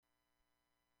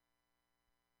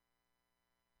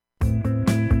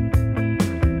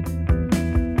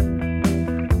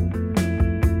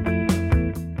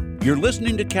You're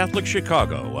listening to Catholic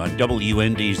Chicago on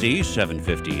WNDZ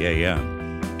 750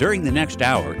 AM. During the next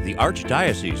hour, the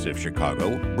Archdiocese of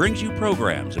Chicago brings you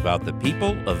programs about the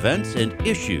people, events, and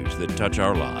issues that touch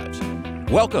our lives.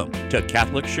 Welcome to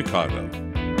Catholic Chicago.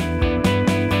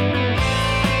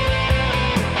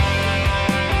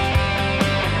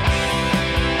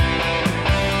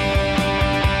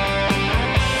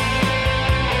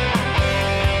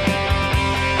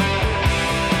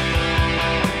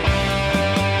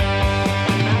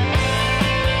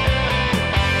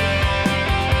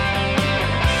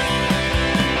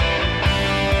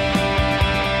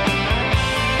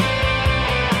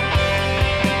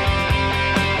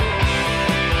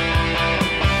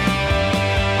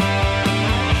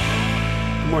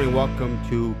 Welcome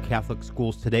to Catholic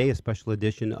Schools Today, a special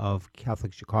edition of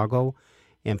Catholic Chicago.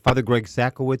 And Father Greg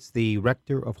Sakowicz, the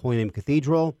rector of Holy Name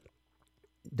Cathedral,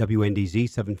 WNDZ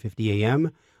 750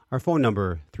 AM. Our phone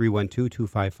number,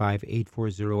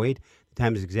 312-255-8408. The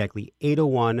time is exactly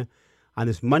 8:01 on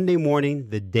this Monday morning,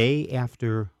 the day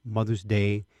after Mother's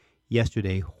Day.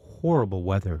 Yesterday, horrible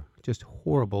weather, just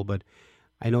horrible. But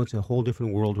I know it's a whole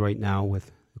different world right now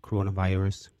with the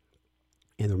coronavirus.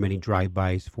 And there are many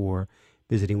drive-bys for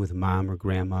visiting with mom or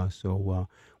grandma. So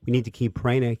we need to keep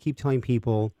praying. I keep telling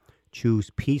people, choose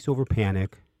peace over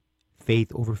panic,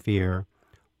 faith over fear,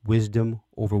 wisdom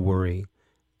over worry.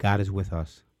 God is with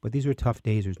us. But these are tough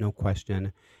days, there's no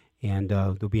question. And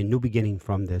there'll be a new beginning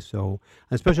from this. So on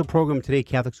a special program today,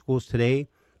 Catholic Schools Today,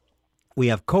 we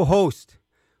have co-host,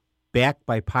 back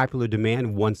by popular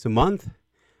demand once a month,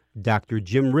 Dr.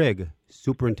 Jim Rigg,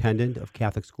 Superintendent of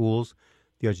Catholic Schools,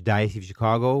 the Archdiocese of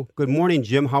Chicago. Good morning,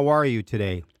 Jim. How are you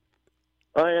today?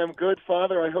 I am good,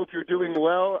 Father. I hope you're doing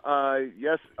well.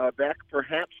 Yes, back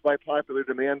perhaps by popular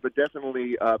demand, but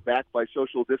definitely back by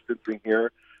social distancing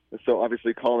here. So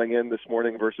obviously calling in this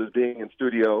morning versus being in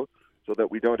studio so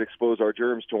that we don't expose our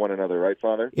germs to one another, right,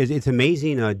 Father? It's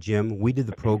amazing, Jim. We did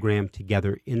the program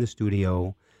together in the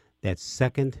studio that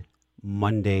second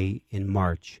Monday in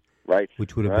March. Right.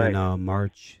 Which would have been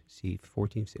March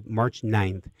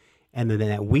 9th. And then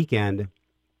that weekend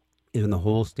is when the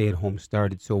whole stay-at-home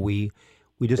started. So we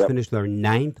just finished our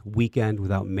 9th weekend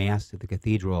without Mass at the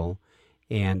cathedral.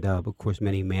 And, of course,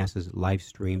 many Masses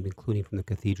live-streamed, including from the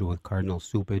cathedral with Cardinal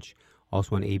Cupich,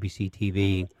 also on ABC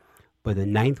TV. But the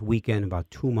 9th weekend,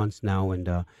 about 2 months now.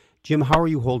 And, Jim, how are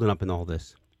you holding up in all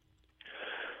this?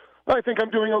 I think I'm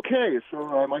doing okay.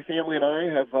 So my family and I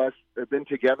have been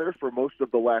together for most of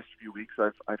the last few weeks.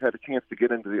 I've had a chance to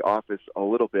get into the office a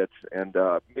little bit, and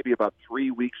maybe about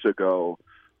 3 weeks ago,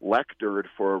 lectured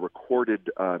for a recorded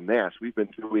Mass. We've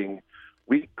been doing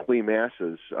weekly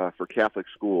Masses for Catholic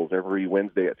schools every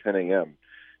Wednesday at 10 a.m.,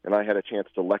 and I had a chance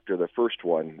to lecture the first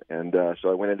one. And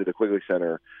so I went into the Quigley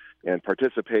Center and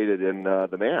participated in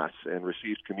the Mass and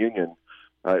received communion.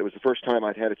 It was the first time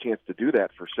I'd had a chance to do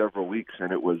that for several weeks,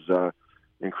 and it was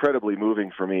incredibly moving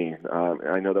for me.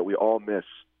 I know that we all miss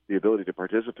the ability to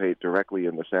participate directly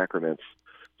in the sacraments.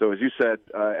 So as you said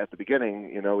at the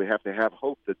beginning, we have to have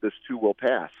hope that this too will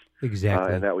pass.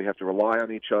 Exactly. And that we have to rely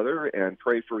on each other and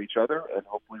pray for each other, and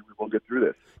hopefully we will get through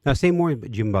this. Now, say more,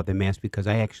 Jim, about the Mass, because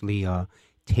I actually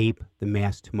tape the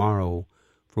Mass tomorrow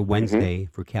for Wednesday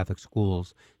for Catholic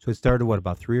schools. So it started,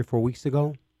 about 3 or 4 weeks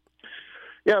ago?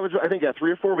 Yeah, I think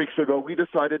 3 or 4 weeks ago, we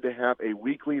decided to have a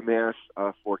weekly Mass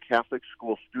for Catholic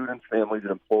school students, families,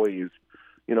 and employees.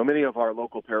 Many of our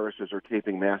local parishes are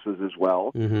taping Masses as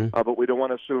well, but we don't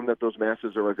want to assume that those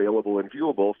Masses are available and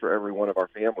viewable for every one of our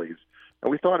families. And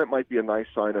we thought it might be a nice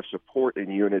sign of support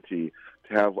and unity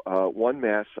to have one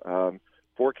Mass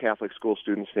for Catholic school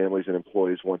students, families, and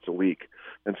employees once a week.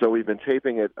 And so we've been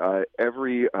taping it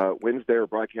every Wednesday, or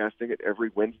broadcasting it every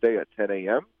Wednesday at 10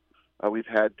 a.m., We've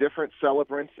had different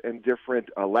celebrants and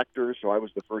different lectors. So I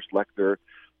was the first lector.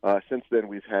 Since then,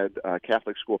 we've had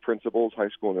Catholic school principals, high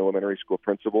school and elementary school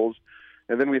principals.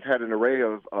 And then we've had an array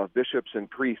of bishops and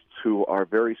priests who are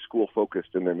very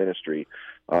school-focused in their ministry,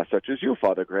 such as you,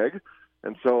 Father Greg.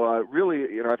 And so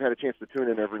really, I've had a chance to tune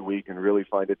in every week and really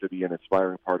find it to be an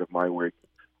inspiring part of my work to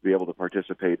be able to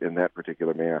participate in that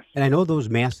particular Mass. And I know those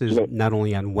Masses not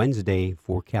only on Wednesday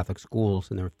for Catholic schools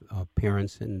and their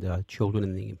parents and children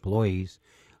and the employees,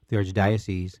 the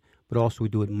Archdiocese, but also we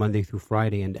do it Monday through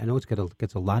Friday. And I know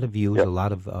gets a lot of views, a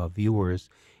lot of viewers.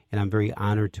 And I'm very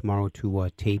honored tomorrow to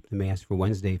tape the Mass for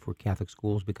Wednesday for Catholic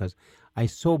schools, because I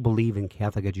so believe in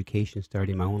Catholic education,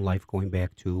 starting my own life going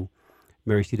back to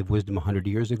Mary Seat of Wisdom 100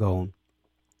 years ago.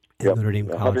 And Notre Dame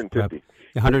College 150. Prep.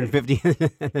 150.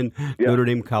 And Notre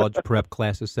Dame College Prep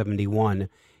class of 71.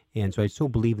 And so I so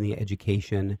believe in the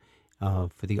education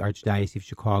for the Archdiocese of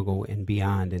Chicago and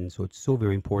beyond. And so it's so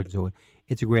very important. So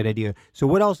it's a great idea. So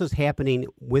what else is happening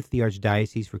with the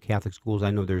Archdiocese for Catholic schools?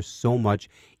 I know there's so much,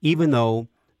 even though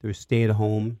there's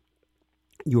stay-at-home,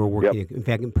 you are working. Yep. In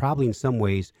fact, probably in some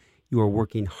ways, you are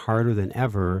working harder than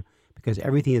ever because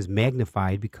everything is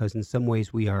magnified because in some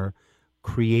ways we are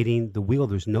creating the wheel.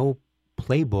 There's no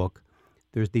playbook.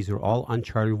 These are all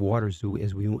uncharted waters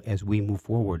as we move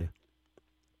forward.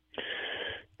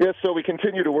 Yes, so we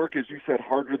continue to work, as you said,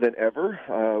 harder than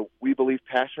ever. We believe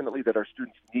passionately that our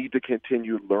students need to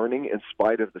continue learning in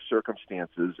spite of the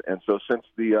circumstances. And so since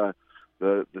the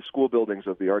school buildings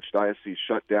of the Archdiocese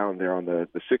shut down there on the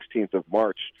 16th of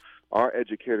March, our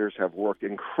educators have worked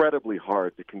incredibly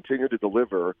hard to continue to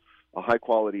deliver a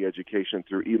high-quality education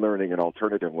through e-learning and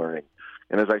alternative learning.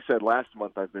 And as I said last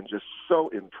month, I've been just so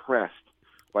impressed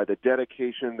by the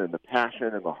dedication and the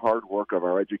passion and the hard work of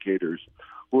our educators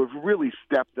who have really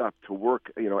stepped up to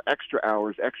work, extra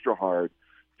hours, extra hard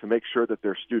to make sure that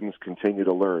their students continue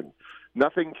to learn.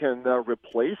 Nothing can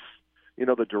replace,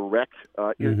 the direct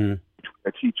a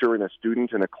teacher and a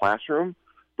student in a classroom,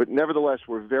 but nevertheless,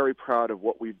 we're very proud of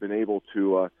what we've been able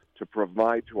to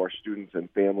provide to our students and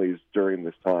families during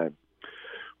this time.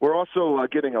 We're also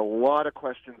getting a lot of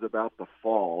questions about the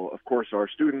fall. Of course, our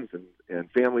students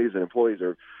and families and employees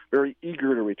are very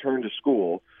eager to return to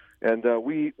school, and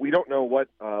we don't know what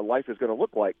life is going to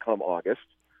look like come August.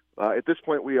 At this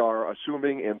point, we are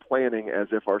assuming and planning as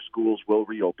if our schools will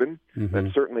reopen.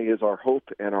 That certainly is our hope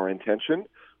and our intention,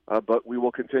 but we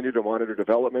will continue to monitor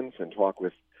developments and talk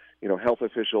with health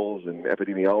officials and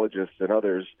epidemiologists and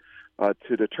others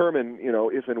to determine,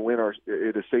 if and when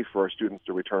it is safe for our students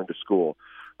to return to school.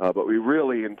 But we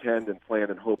really intend and plan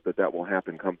and hope that will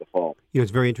happen come the fall.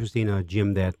 It's very interesting,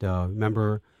 Jim, that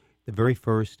remember the very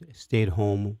first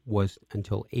stay-at-home was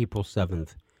until April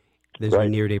 7th. As we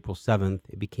neared April 7th,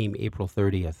 it became April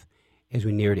 30th. As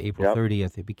we neared April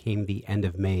 30th, it became the end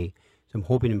of May. So I'm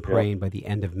hoping and praying by the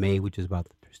end of May, which is about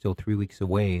still 3 weeks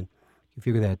away, you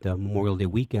figure that Memorial Day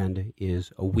weekend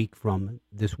is a week from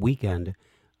this weekend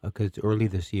because it's early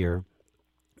this year.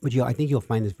 But I think you'll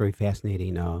find this very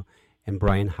fascinating. And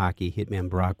Brian Hockey, Hitman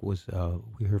Brock, was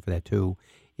we heard for that too.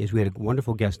 Is we had a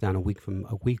wonderful guest on a week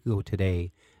ago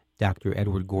today, Dr.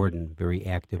 Edward Gordon, very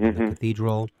active in the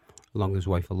cathedral, along with his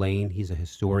wife Elaine. He's a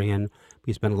historian.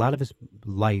 He spent a lot of his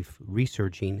life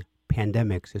researching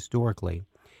pandemics historically,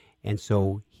 and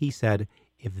so he said,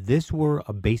 if this were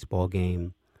a baseball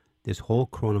game, this whole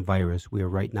coronavirus, we are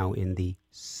right now in the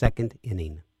second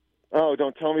inning. Oh,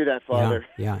 don't tell me that, Father.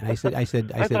 Yeah. And I said, I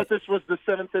thought this was the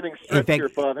seventh inning stretch here,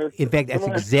 Father. In fact, that's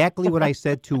exactly what I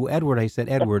said to Edward. I said,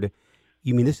 Edward,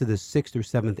 you mean this is the sixth or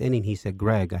seventh inning? He said,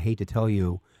 Greg, I hate to tell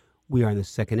you, we are in the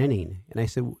second inning. And I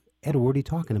said, Edward, what are you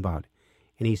talking about?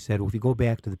 And he said, well, if you go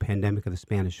back to the pandemic of the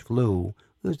Spanish flu,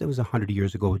 that was 100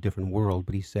 years ago, a different world.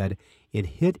 But he said it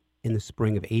hit in the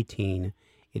spring of 18.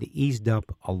 It eased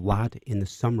up a lot in the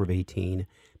summer of 18,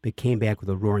 but came back with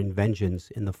a roaring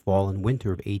vengeance in the fall and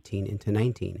winter of 18 into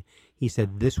 19. He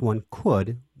said this one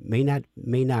may not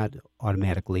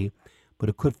automatically, but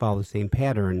it could follow the same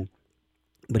pattern.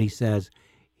 But he says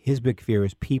his big fear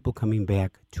is people coming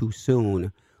back too soon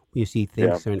when you see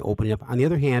things starting opening up. On the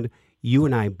other hand, you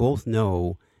and I both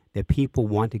know that people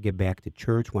want to get back to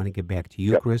church, want to get back to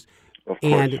Eucharist,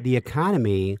 and the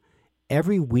economy.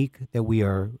 Every week that we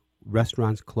are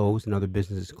restaurants closed and other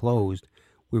businesses closed,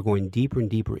 we're going deeper and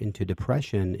deeper into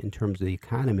depression in terms of the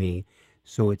economy.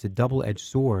 So it's a double-edged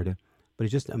sword, but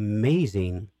it's just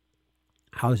amazing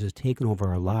how this has taken over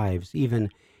our lives. Even,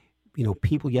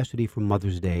 people yesterday for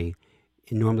Mother's Day,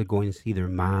 and normally going to see their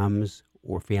moms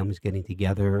or families getting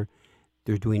together,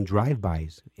 they're doing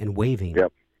drive-bys and waving.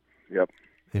 Yep.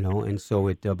 And so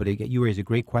you raise a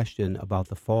great question about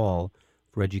the fall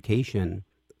for education.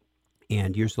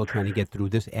 And you're still trying to get through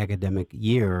this academic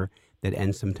year that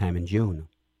ends sometime in June.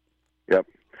 Yep.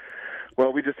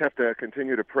 Well, we just have to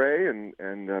continue to pray and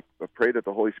pray that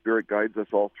the Holy Spirit guides us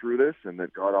all through this and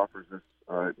that God offers us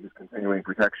His continuing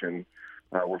protection.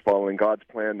 We're following God's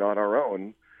plan, not our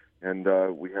own. And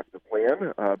we have to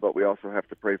plan, but we also have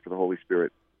to pray for the Holy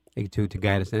Spirit. To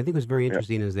guide us. And I think what's very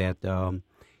interesting is that,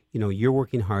 you're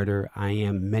working harder. I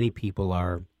am. Many people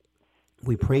are.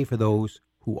 We pray for those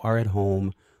who are at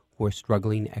home, who are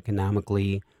struggling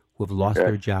economically, who have lost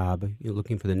their job,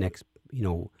 looking for the next,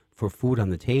 for food on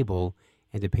the table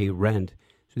and to pay rent.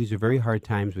 So these are very hard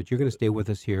times, but you're going to stay with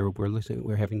us here.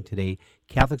 We're having today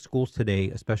Catholic Schools Today,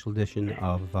 a special edition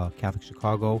of Catholic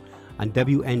Chicago on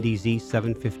WNDZ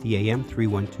 750 AM,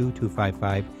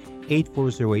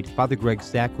 312-255-8408. Father Greg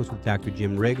Sakos with Dr.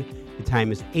 Jim Rigg. The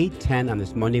time is 8:10 on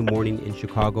this Monday morning in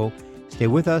Chicago. Stay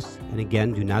with us, and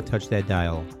again, do not touch that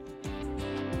dial.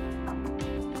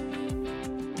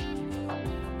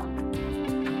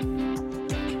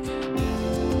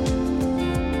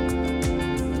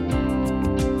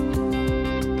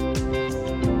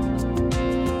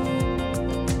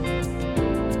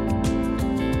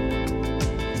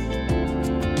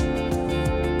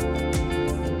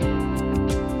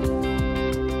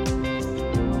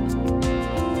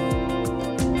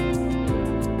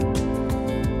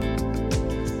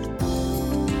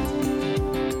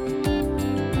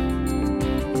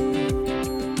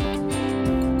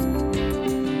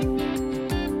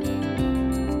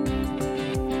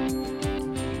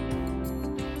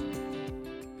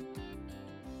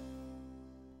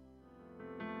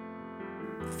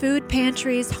 Food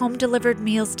pantries, home-delivered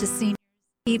meals to seniors,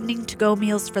 evening to-go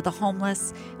meals for the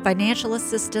homeless, financial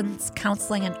assistance,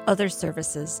 counseling, and other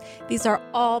services. These are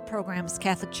all programs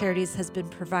Catholic Charities has been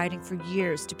providing for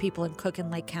years to people in Cook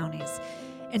and Lake counties.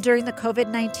 And during the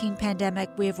COVID-19 pandemic,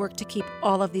 we have worked to keep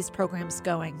all of these programs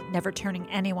going, never turning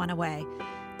anyone away.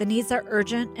 The needs are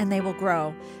urgent and they will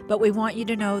grow, but we want you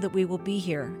to know that we will be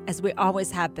here, as we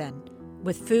always have been,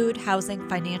 with food, housing,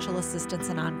 financial assistance,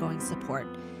 and ongoing support.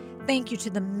 Thank you to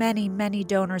the many, many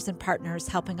donors and partners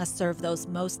helping us serve those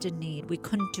most in need. We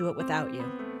couldn't do it without you.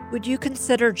 Would you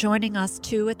consider joining us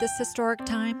too at this historic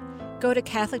time? Go to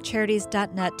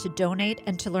CatholicCharities.net to donate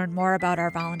and to learn more about our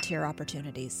volunteer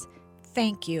opportunities.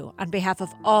 Thank you on behalf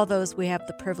of all those we have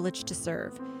the privilege to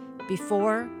serve.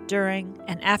 Before, during,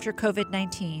 and after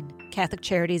COVID-19, Catholic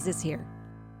Charities is here.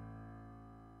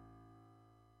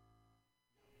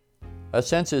 A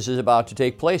census is about to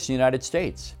take place in the United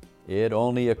States. It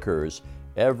only occurs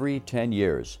every 10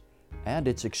 years, and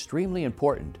it's extremely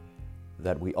important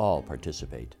that we all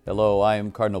participate. Hello, I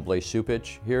am Cardinal Blaise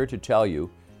Cupich, here to tell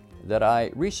you that I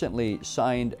recently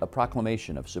signed a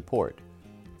proclamation of support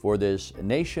for this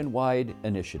nationwide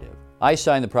initiative. I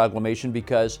signed the proclamation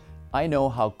because I know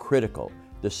how critical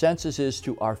the census is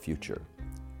to our future.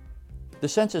 The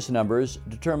census numbers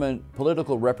determine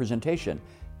political representation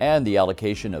and the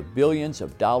allocation of billions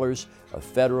of dollars of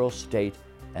federal, state,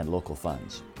 and local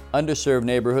funds. Underserved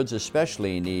neighborhoods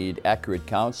especially need accurate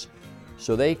counts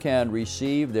so they can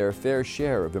receive their fair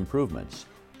share of improvements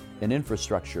in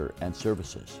infrastructure and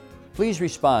services. Please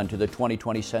respond to the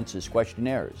 2020 census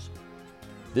questionnaires.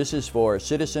 This is for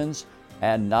citizens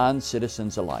and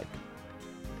non-citizens alike.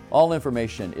 All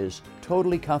information is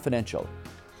totally confidential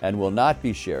and will not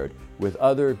be shared with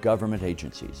other government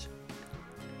agencies.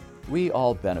 We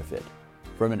all benefit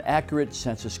from an accurate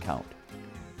census count.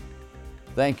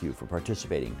 Thank you for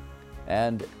participating,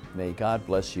 and may God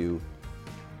bless you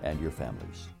and your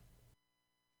families.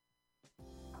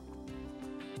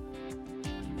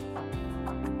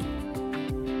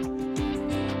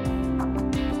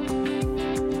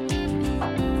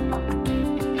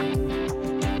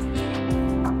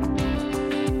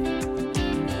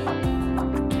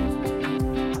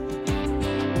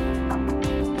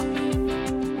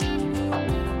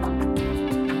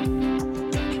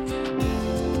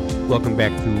 Welcome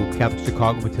back to Catholic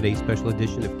Chicago with today's special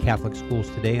edition of Catholic Schools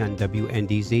Today on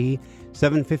WNDZ.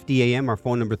 7:50 a.m., our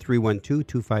phone number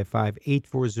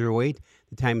 312-255-8408.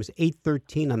 The time is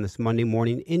 8:13 on this Monday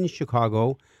morning in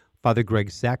Chicago. Father Greg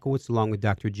Sakowicz along with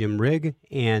Dr. Jim Rigg.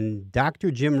 And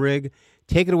Dr. Jim Rigg,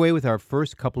 take it away with our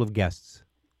first couple of guests.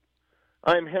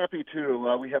 I'm happy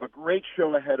to. We have a great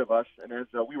show ahead of us, and as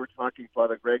we were talking,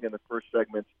 Father Greg, in the first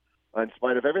segment, in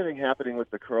spite of everything happening with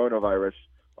the coronavirus,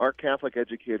 our Catholic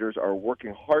educators are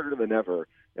working harder than ever,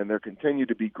 and there continue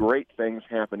to be great things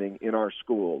happening in our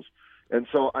schools. And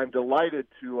so I'm delighted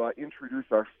to introduce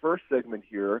our first segment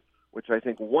here, which I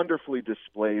think wonderfully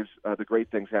displays the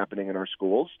great things happening in our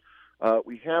schools.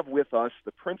 We have with us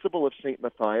the principal of St.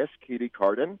 Matthias, Katie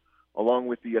Carden, along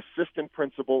with the assistant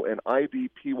principal and IB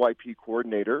PYP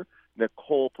coordinator,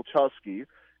 Nicole Polchowski.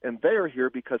 And they are here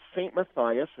because St.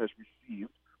 Matthias has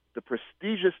received the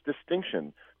prestigious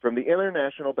distinction from the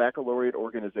International Baccalaureate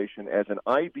Organization as an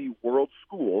IB World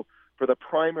School for the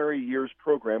Primary Years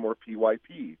Program, or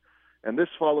PYP. And this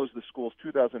follows the school's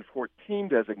 2014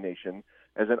 designation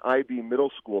as an IB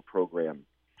Middle School program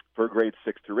for grades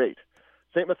 6 through 8.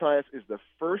 St. Matthias is the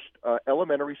first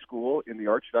elementary school in the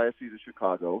Archdiocese of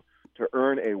Chicago to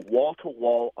earn a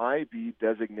wall-to-wall IB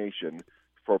designation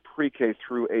for pre-K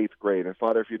through 8th grade. And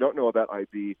Father, if you don't know about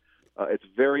IB, it's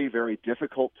very, very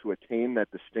difficult to attain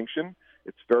that distinction.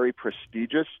 It's very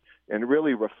prestigious and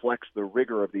really reflects the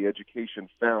rigor of the education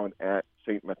found at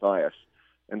St. Matthias.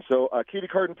 And so, Katie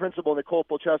Carden, principal, Nicole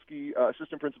Polchowski,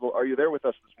 assistant principal, are you there with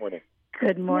us this morning?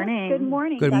 Good morning. Good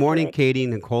morning. Good Dr. morning, Rick. Katie.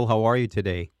 Nicole, how are you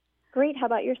today? Great. How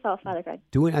about yourself, Father Greg?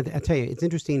 I tell you, it's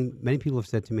interesting. Many people have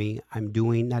said to me, I'm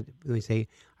doing, not really say,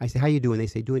 I say, how you doing? They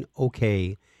say, doing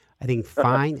okay. I think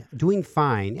fine, doing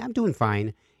fine. I'm doing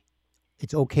fine.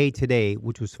 It's okay today,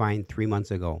 which was fine 3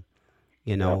 months ago.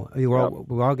 You know, I mean,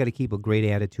 we're all got to keep a great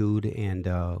attitude, and,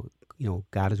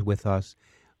 God is with us.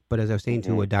 But as I was saying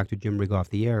to Dr. Jim Rigg off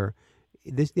the air,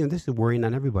 this is worrying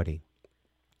on everybody.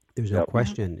 There's no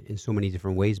question in so many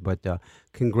different ways. But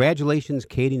congratulations,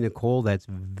 Katie Nicole. That's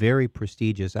very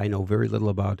prestigious. I know very little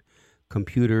about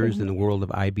computers and the world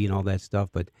of IB and all that stuff,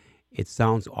 but it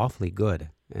sounds awfully good.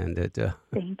 And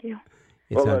thank you.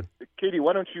 Well, Katie,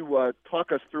 why don't you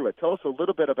talk us through it? Tell us a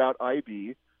little bit about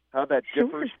IB, how that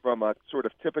differs from a sort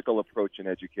of typical approach in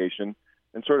education,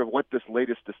 and sort of what this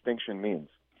latest distinction means.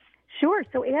 Sure.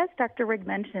 So as Dr. Rigg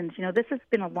mentioned, this has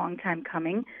been a long time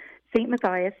coming. St.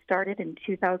 Matthias started in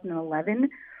 2011,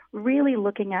 really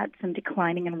looking at some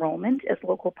declining enrollment as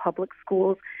local public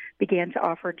schools began to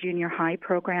offer junior high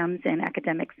programs and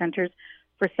academic centers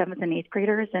for 7th and 8th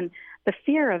graders. And the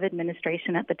fear of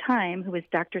administration at the time, who was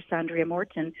Dr. Sandria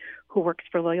Morton, who works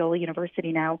for Loyola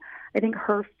University now, I think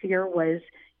her fear was,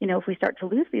 if we start to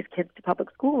lose these kids to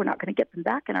public school, we're not going to get them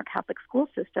back in our Catholic school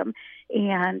system.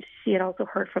 And she had also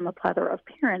heard from a plethora of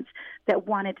parents that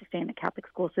wanted to stay in the Catholic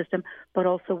school system, but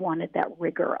also wanted that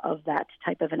rigor of that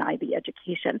type of an IB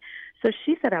education. So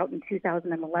she set out in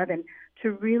 2011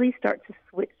 to really start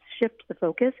to shift the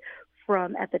focus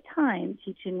from, at the time,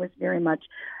 teaching was very much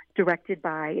directed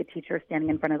by a teacher standing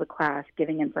in front of the class,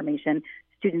 giving information,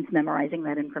 students memorizing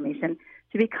that information,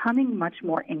 to becoming much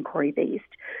more inquiry-based.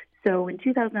 So in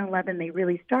 2011, they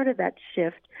really started that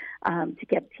shift to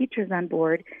get teachers on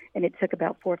board, and it took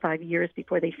about 4 or 5 years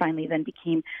before they finally then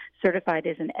became certified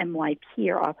as an MYP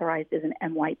or authorized as an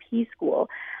MYP school.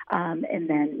 And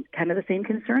then kind of the same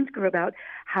concerns grew about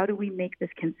how do we make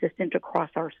this consistent across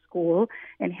our school,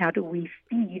 and how do we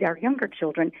feed our younger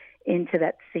children into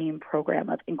that same program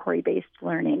of inquiry-based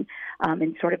learning,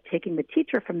 and sort of taking the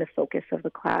teacher from the focus of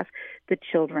the class, the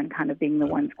children kind of being the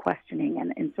ones questioning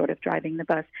and sort of driving the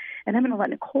bus. And I'm going to let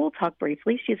Nicole talk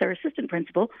briefly. She's our assistant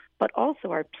principal, but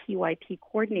also our PYP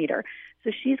coordinator.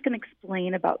 So she's going to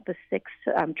explain about the 6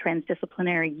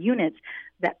 transdisciplinary units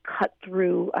that cut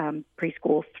through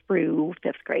preschool through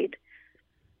 5th grade.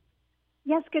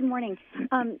 Yes, good morning.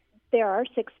 There are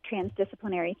 6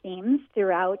 transdisciplinary themes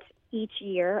throughout each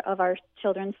year of our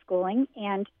children's schooling,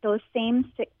 and those same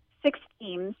six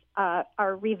themes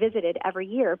are revisited every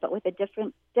year, but with a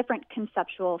different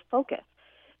conceptual focus.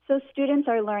 So students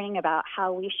are learning about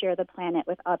how we share the planet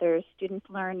with others. Students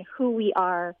learn who we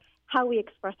are, how we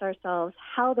express ourselves,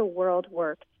 how the world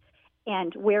works,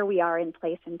 and where we are in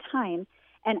place and time.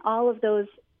 And all of those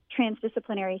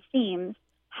transdisciplinary themes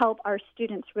help our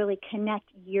students really connect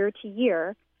year to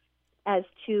year as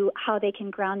to how they can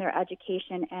ground their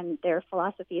education and their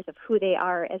philosophies of who they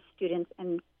are as students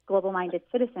and global-minded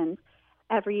citizens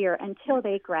every year until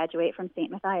they graduate from St.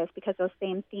 Matthias, because those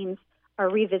same themes are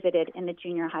revisited in the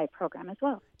junior high program as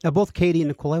well. Now, both Katie and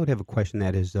Nicole, I would have a question.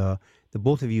 That is, the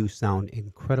both of you sound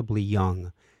incredibly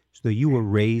young. So you were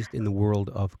raised in the world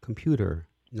of computer.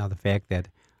 Now, the fact that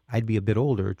I'd be a bit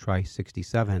older, try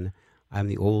 67, I'm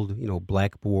the old,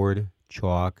 blackboard,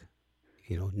 chalk,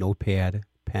 notepad,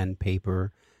 pen,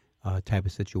 paper type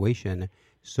of situation.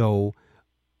 So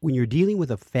when you're dealing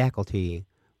with a faculty,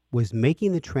 was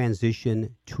making the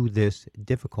transition to this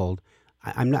difficult?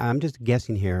 I'm just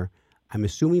guessing here. I'm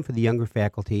assuming for the younger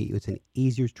faculty, it's an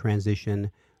easier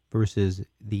transition versus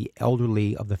the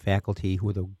elderly of the faculty who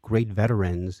are the great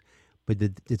veterans. But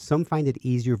did some find it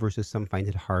easier versus some find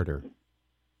it harder?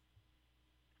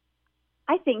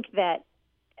 I think that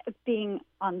being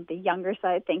on the younger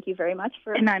side, thank you very much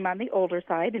for. And I'm on the older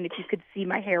side, and if you could see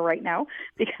my hair right now,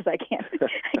 because I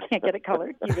can't get it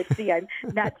colored, you would see I'm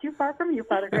not too far from you,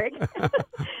 Father Greg.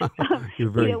 You're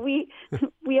very...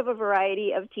 we have a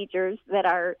variety of teachers that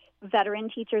are veteran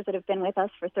teachers that have been with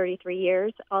us for 33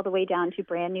 years, all the way down to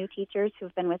brand new teachers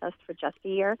who've been with us for just a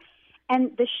year.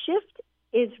 And the shift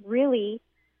is really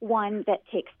one that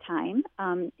takes time.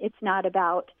 It's not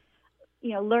about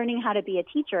learning how to be a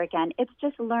teacher again. It's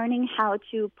just learning how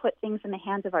to put things in the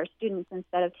hands of our students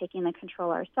instead of taking the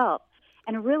control ourselves.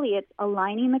 And really, it's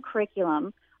aligning the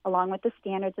curriculum along with the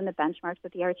standards and the benchmarks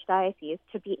of the Archdiocese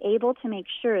to be able to make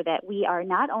sure that we are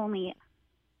not only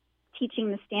teaching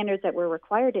the standards that we're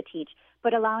required to teach,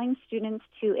 but allowing students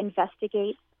to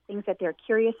investigate things that they're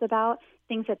curious about,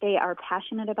 things that they are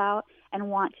passionate about, and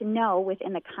want to know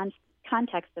within the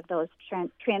context of those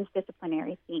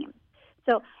transdisciplinary themes.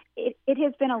 So it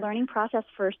has been a learning process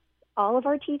for all of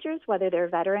our teachers, whether they're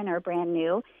veteran or brand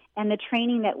new, and the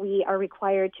training that we are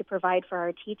required to provide for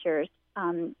our teachers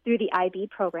through the IB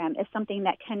program is something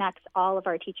that connects all of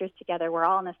our teachers together. We're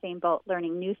all in the same boat,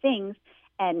 learning new things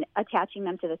and attaching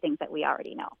them to the things that we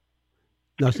already know.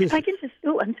 If I can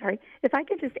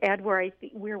just add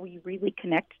where we really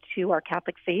connect to our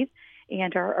Catholic faith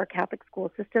and our Catholic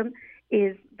school system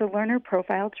is the learner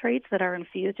profile traits that are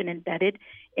infused and embedded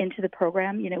into the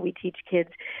program. We teach kids,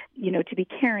 to be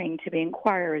caring, to be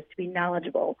inquirers, to be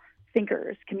knowledgeable,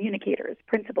 thinkers, communicators,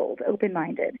 principled,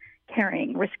 open-minded,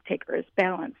 caring, risk-takers,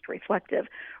 balanced, reflective.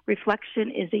 Reflection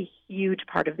is a huge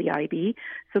part of the IB,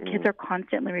 so kids are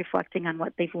constantly reflecting on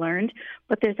what they've learned,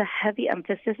 but there's a heavy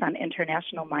emphasis on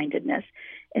international mindedness,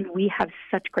 and we have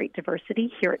such great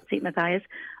diversity here at St. Matthias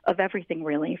of everything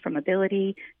really, from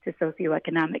ability to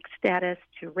socioeconomic status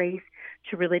to race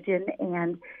to religion,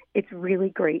 and it's really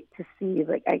great to see,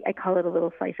 I call it a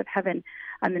little slice of heaven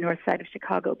on the north side of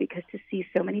Chicago, because to see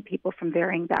so many people from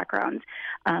varying backgrounds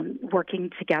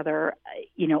working together,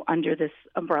 under this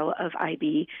umbrella of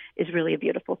IB is really a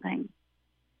beautiful thing.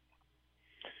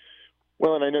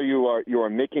 Well, and I know you are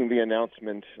making the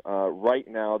announcement right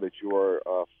now that you are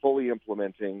fully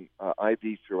implementing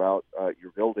IB throughout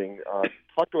your building.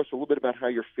 Talk to us a little bit about how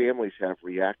your families have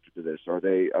reacted to this. Are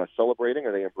they celebrating?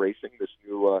 Are they embracing this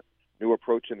new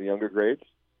approach in the younger grades?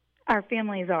 Our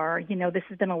families are. This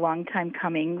has been a long time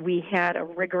coming. We had a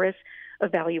rigorous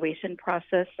evaluation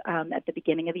process at the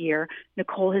beginning of the year.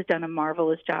 Nicole has done a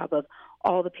marvelous job of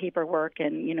all the paperwork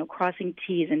and, crossing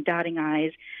T's and dotting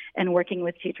I's and working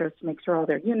with teachers to make sure all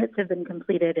their units have been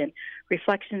completed and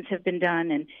reflections have been done.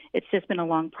 And it's just been a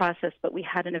long process, but we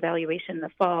had an evaluation in the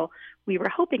fall. We were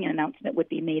hoping an announcement would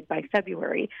be made by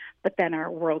February, but then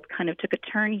our world kind of took a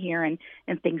turn here and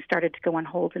things started to go on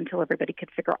hold until everybody could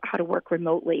figure out how to work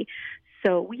remotely.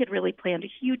 So we had really planned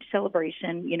a huge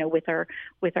celebration, with our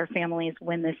families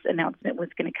when this announcement was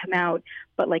going to come out.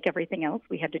 But like everything else,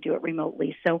 we had to do it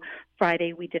remotely. So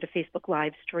Friday, we did a Facebook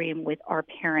live stream with our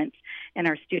parents and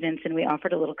our students, and we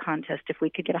offered a little contest if we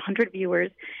could get 100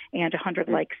 viewers and 100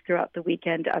 likes throughout the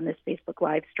weekend on this Facebook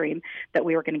live stream, that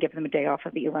we were going to give them a day off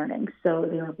of e-learning. So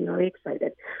they were very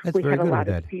excited. We had a lot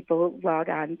of people log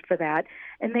on for that,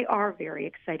 and they are very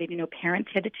excited.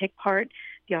 Parents had to take part.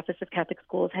 The Office of Catholic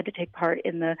Schools had to take part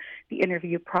in the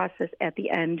interview process at the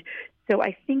end. So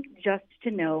I think just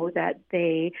to know that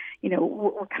they,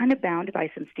 we're kind of bound by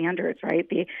some standards, right?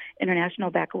 The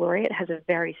International Baccalaureate has a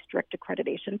very strict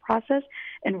accreditation process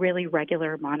and really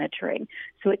regular monitoring.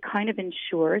 So it kind of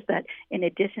ensures that in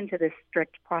addition to this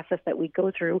strict process that we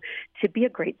go through to be a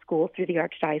great school through the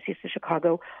Archdiocese of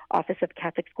Chicago Office of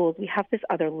Catholic Schools, we have this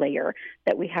other layer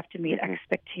that we have to meet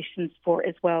expectations for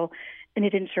as well. And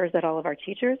it ensures that all of our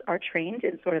teachers are trained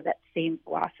in sort of that same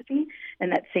philosophy and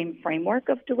that same framework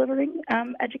of delivering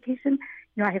education.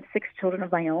 I have 6 children of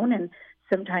my own, and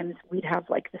sometimes we'd have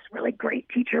like this really great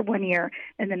teacher one year,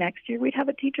 and the next year we'd have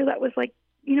a teacher that was like,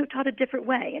 taught a different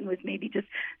way and was maybe just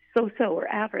so-so or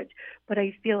average. But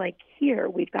I feel like here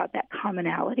we've got that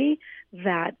commonality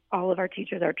that all of our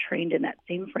teachers are trained in that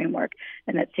same framework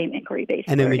and that same inquiry-based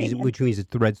learning. Which means it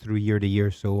threads through year to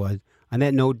year. So on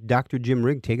that note, Dr. Jim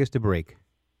Rigg, take us to break.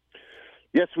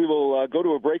 Yes, we will go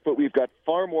to a break, but we've got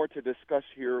far more to discuss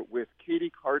here with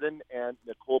Katie Carden and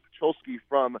Nicole Pacholski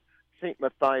from St.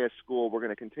 Matthias School. We're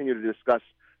going to continue to discuss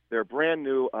their brand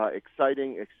new,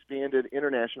 exciting, expanded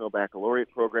International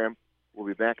Baccalaureate program. We'll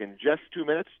be back in just 2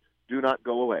 minutes. Do not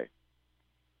go away.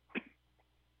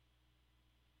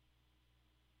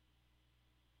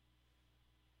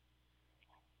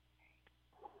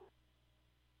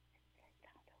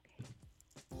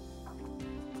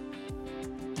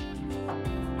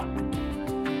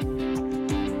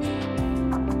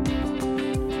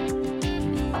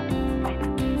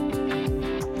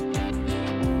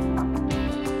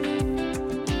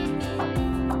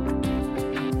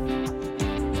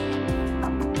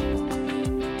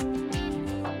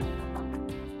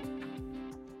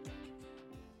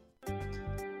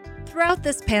 Throughout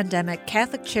this pandemic,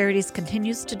 Catholic Charities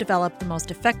continues to develop the most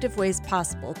effective ways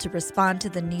possible to respond to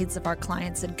the needs of our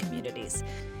clients and communities.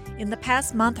 In the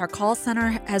past month, our call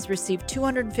center has received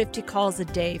 250 calls a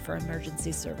day for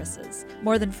emergency services.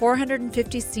 More than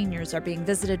 450 seniors are being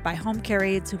visited by home care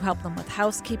aides who help them with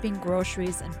housekeeping,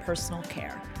 groceries, and personal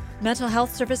care. Mental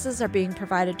health services are being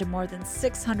provided to more than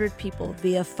 600 people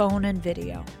via phone and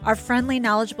video. Our friendly,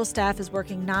 knowledgeable staff is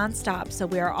working nonstop, so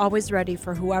we are always ready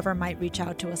for whoever might reach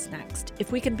out to us next.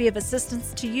 If we can be of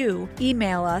assistance to you,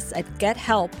 email us at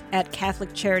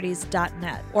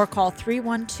gethelp@catholiccharities.net or call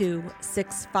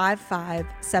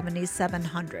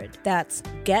 312-655-7700. That's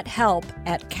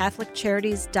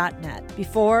gethelp@catholiccharities.net.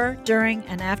 Before, during,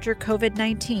 and after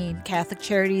COVID-19, Catholic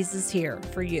Charities is here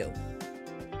for you.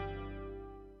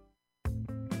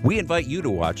 We invite you to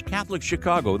watch Catholic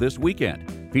Chicago this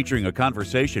weekend, featuring a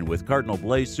conversation with Cardinal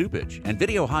Blaise Cupich and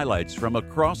video highlights from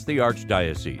across the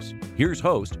Archdiocese. Here's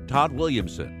host Todd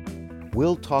Williamson.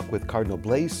 We'll talk with Cardinal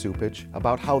Blaise Cupich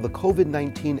about how the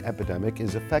COVID-19 epidemic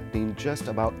is affecting just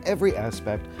about every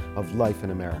aspect of life in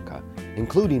America,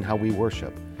 including how we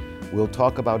worship. We'll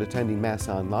talk about attending Mass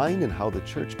online and how the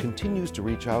Church continues to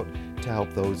reach out to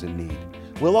help those in need.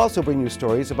 We'll also bring you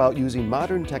stories about using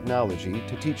modern technology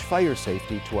to teach fire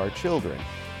safety to our children,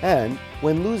 and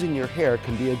when losing your hair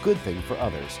can be a good thing for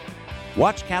others.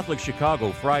 Watch Catholic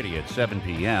Chicago Friday at 7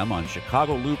 p.m. on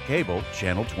Chicago Loop Cable,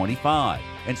 Channel 25,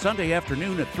 and Sunday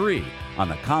afternoon at 3 on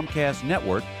the Comcast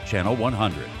Network, Channel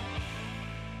 100.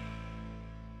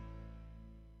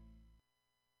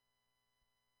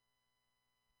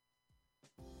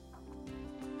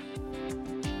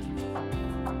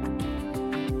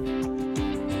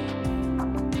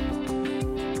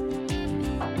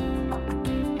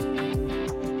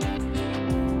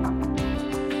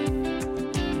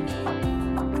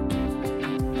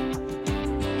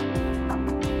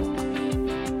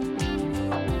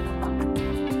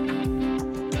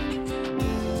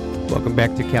 Welcome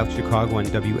back to Catholic Chicago on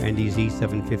WNDZ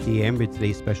 750 AM.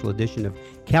 Today's special edition of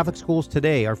Catholic Schools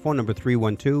Today. Our phone number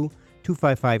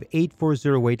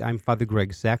 312-255-8408. I'm Father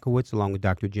Greg Sakowicz along with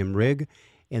Dr. Jim Rigg,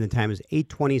 and the time is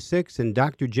 8:26. And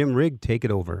Dr. Jim Rigg, take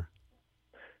it over.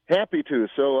 Happy to.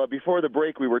 So before the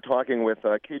break, we were talking with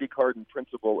Katie Carden,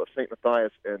 principal of St.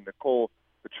 Matthias, and Nicole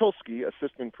Pachulski,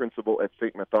 assistant principal at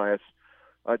St. Matthias,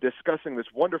 discussing this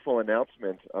wonderful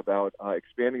announcement about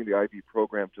expanding the IB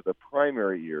program to the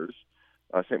primary years.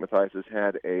 St. Matthias has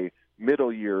had a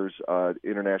middle years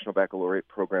international baccalaureate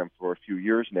program for a few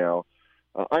years now.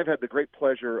 I've had the great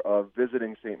pleasure of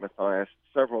visiting St. Matthias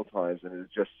several times, and it is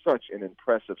just such an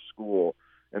impressive school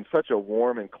and such a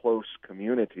warm and close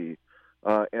community.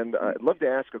 And I'd love to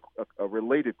ask a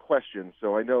related question.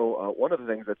 So I know one of the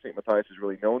things that St. Matthias is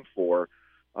really known for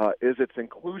is its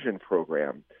inclusion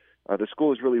program. The school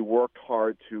has really worked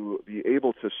hard to be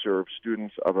able to serve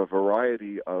students of a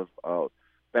variety of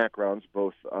backgrounds,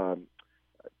 both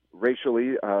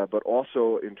racially, but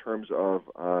also in terms of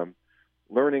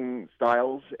learning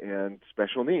styles and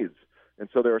special needs. And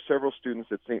so there are several students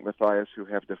at St. Matthias who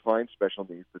have defined special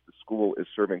needs that the school is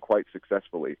serving quite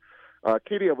successfully.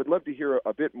 Katie, I would love to hear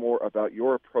a bit more about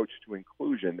your approach to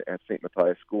inclusion at St.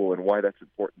 Matthias School and why that's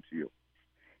important to you.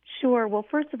 Sure. Well,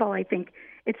 first of all, I think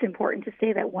it's important to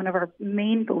say that one of our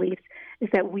main beliefs is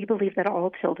that we believe that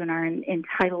all children are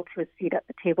entitled to a seat at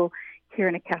the table here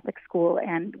in a Catholic school,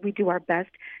 and we do our best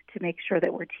to make sure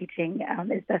that we're teaching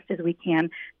as best as we can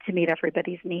to meet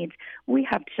everybody's needs. We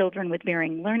have children with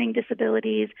varying learning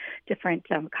disabilities, different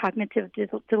cognitive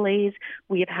delays.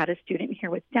 We have had a student here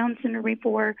with Down syndrome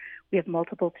before. We have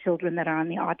multiple children that are on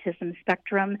the autism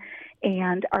spectrum,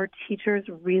 and our teachers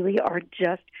really are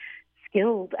just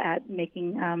skilled at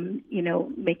making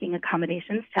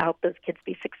accommodations to help those kids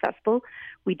be successful.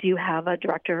 We do have a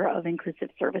director of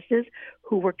inclusive services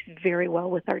who works very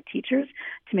well with our teachers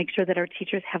to make sure that our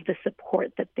teachers have the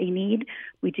support that they need.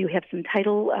 We do have some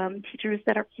title teachers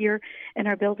that are here in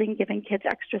our building giving kids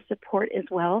extra support as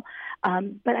well.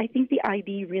 But I think the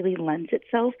IB really lends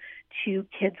itself to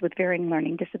kids with varying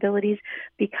learning disabilities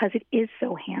because it is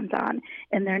so hands-on,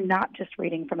 and they're not just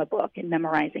reading from a book and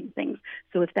memorizing things.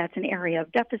 So if that's an area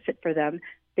of deficit for them,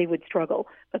 they would struggle.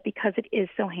 But because it is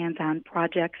so hands-on,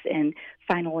 projects and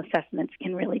final assessments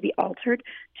can really be altered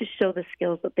to show the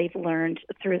skills that they've learned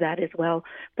through that as well.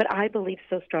 But I believe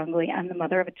so strongly. I'm the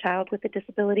mother of a child with a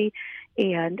disability,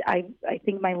 and I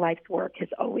think my life's work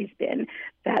has always been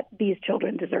that these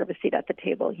children deserve a seat at the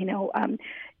table.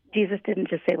 Jesus didn't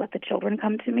just say, let the children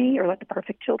come to me or let the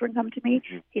perfect children come to me.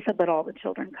 He said, let all the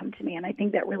children come to me. And I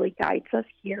think that really guides us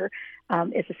here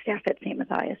as a staff at St.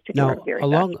 Matthias to do our very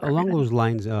best. Along those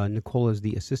lines, Nicole is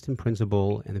the assistant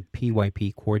principal and the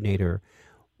PYP coordinator.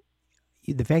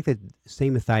 The fact that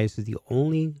St. Matthias is the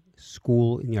only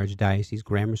school in the Archdiocese,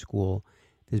 grammar school,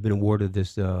 that has been awarded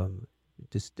this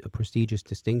prestigious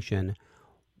distinction,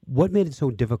 what made it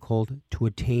so difficult to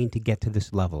attain to get to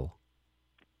this level?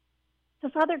 So,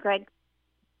 Father Greg,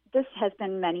 this has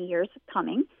been many years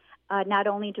coming. Not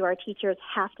only do our teachers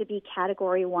have to be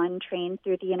Category 1 trained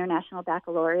through the International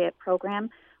Baccalaureate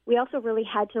program, we also really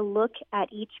had to look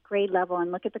at each grade level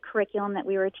and look at the curriculum that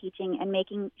we were teaching and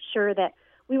making sure that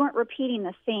we weren't repeating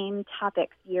the same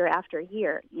topics year after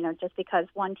year. Just because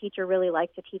one teacher really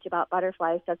likes to teach about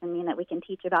butterflies doesn't mean that we can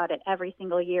teach about it every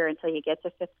single year until you get to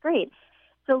 5th grade.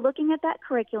 So looking at that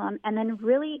curriculum and then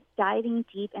really diving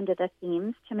deep into the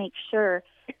themes to make sure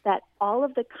that all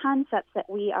of the concepts that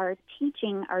we are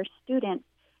teaching our students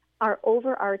are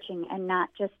overarching and not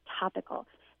just topical.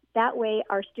 That way,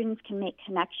 our students can make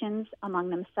connections among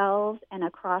themselves and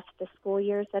across the school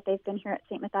years that they've been here at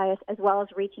St. Matthias, as well as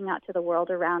reaching out to the world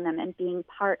around them and being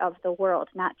part of the world,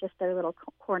 not just their little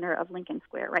corner of Lincoln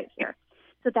Square right here.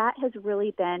 So that has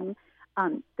really been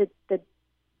the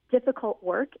difficult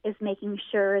work, is making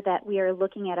sure that we are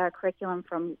looking at our curriculum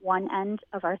from one end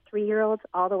of our 3-year-olds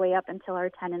all the way up until our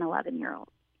 10 and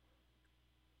 11-year-olds.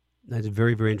 That's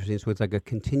very, very interesting. So it's like a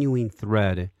continuing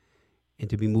thread, and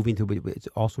to be moving through, but it's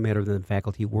also a matter of the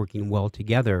faculty working well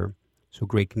together, so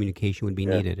great communication would be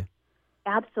needed.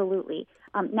 Absolutely.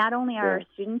 Not only are our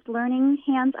students learning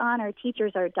hands-on, our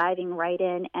teachers are diving right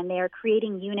in, and they are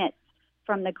creating units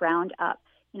from the ground up.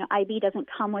 You know, IB doesn't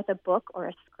come with a book or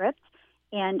a script,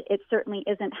 and it certainly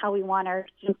isn't how we want our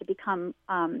students to become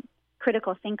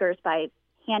critical thinkers by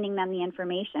handing them the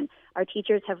information. Our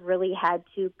teachers have really had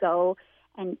to go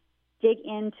and dig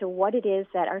into what it is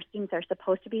that our students are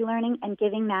supposed to be learning and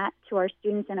giving that to our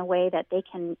students in a way that they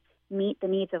can meet the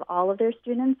needs of all of their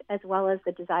students, as well as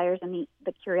the desires and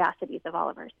the curiosities of all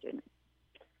of our students.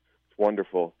 It's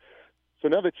wonderful. So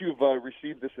now that you've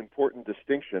received this important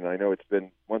distinction, I know it's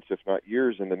been months, if not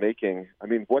years, in the making. I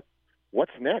mean, what's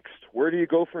next? Where do you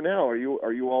go for now? Are you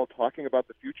all talking about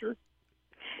the future?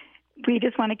 We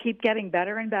just want to keep getting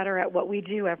better and better at what we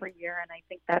do every year, and I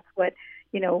think that's what,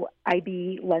 you know,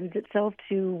 IB lends itself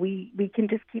to. We can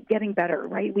just keep getting better,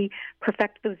 right? We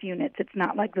perfect those units. It's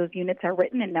not like those units are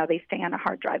written and now they stay on a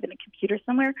hard drive in a computer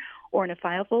somewhere or in a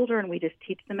file folder and we just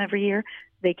teach them every year.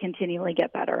 They continually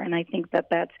get better, and I think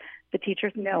that's the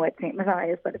teachers know at St.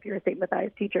 Matthias, but if you're a St.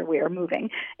 Matthias teacher, we are moving,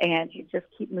 and you just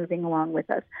keep moving along with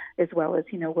us, as well as,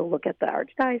 you know, we'll look at the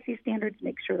Archdiocese standards,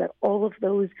 make sure that all of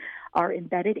those are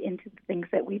embedded into the things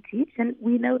that we teach, and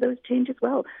we know those change as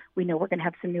well. We know we're going to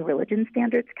have some new religion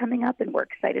standards coming up, and we're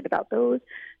excited about those.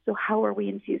 So how are we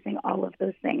infusing all of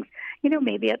those things? You know,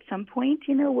 maybe at some point,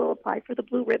 you know, we'll apply for the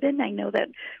Blue Ribbon. I know that,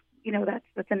 you know,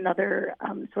 that's another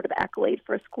sort of accolade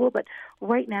for a school. But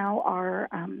right now,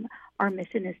 our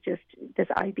mission is just this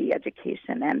IB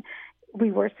education, and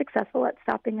we were successful at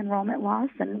stopping enrollment loss,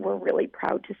 and we're really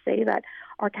proud to say that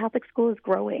our Catholic school is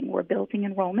growing. We're building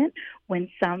enrollment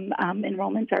when some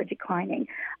enrollments are declining.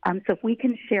 So if we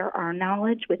can share our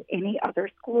knowledge with any other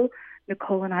school,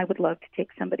 Nicole and I would love to take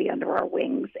somebody under our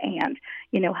wings and,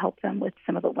 you know, help them with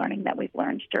some of the learning that we've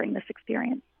learned during this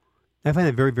experience. I find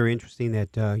it very, very interesting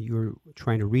that you're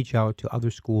trying to reach out to other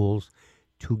schools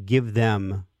to give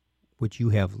them what you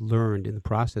have learned in the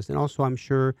process. And also, I'm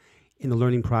sure in the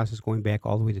learning process going back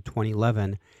all the way to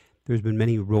 2011, there's been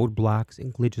many roadblocks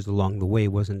and glitches along the way.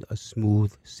 It wasn't a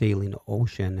smooth sailing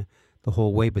ocean the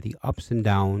whole way, but the ups and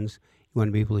downs, you want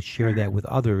to be able to share that with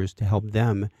others to help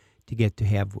them to get to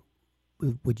have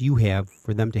what you have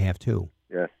for them to have too.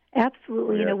 Yes.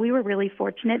 Absolutely. Yeah. You know, we were really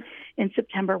fortunate. In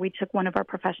September, we took one of our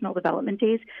professional development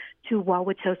days to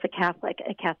Wauwatosa Catholic,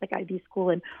 a Catholic IB school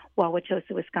in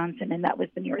Wauwatosa, Wisconsin, and that was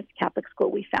the nearest Catholic school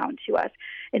we found to us.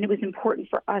 And it was important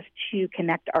for us to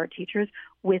connect our teachers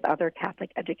with other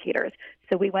Catholic educators.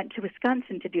 So we went to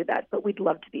Wisconsin to do that, but we'd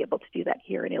love to be able to do that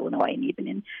here in Illinois and even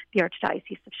in the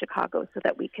Archdiocese of Chicago so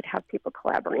that we could have people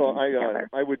collaborating together.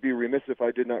 I would be remiss if I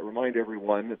did not remind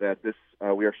everyone that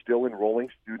we are still enrolling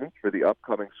students for the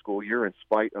upcoming school year in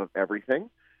spite of everything.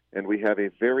 And we have a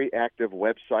very active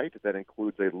website that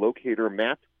includes a locator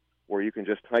map where you can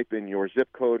just type in your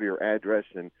zip code or your address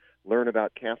and learn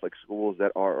about Catholic schools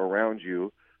that are around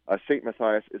you. St.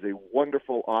 Matthias is a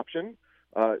wonderful option.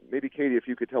 Maybe, Katie, if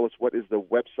you could tell us what is the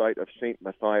website of St.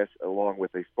 Matthias along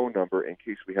with a phone number in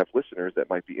case we have listeners that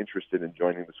might be interested in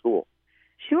joining the school.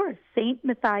 Sure.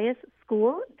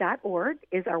 stmatthiasschool.org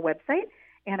is our website,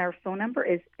 and our phone number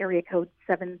is area code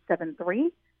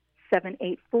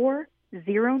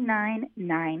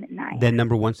 773-784-0999. That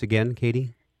number once again,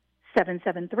 Katie?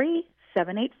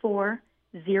 773-784-0999.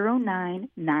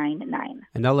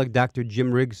 And now let Dr.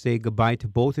 Jim Riggs say goodbye to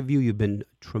both of you. You've been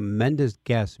tremendous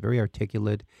guests, very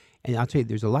articulate. And I'll tell you,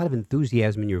 there's a lot of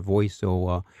enthusiasm in your voice,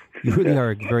 so you really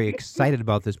are very excited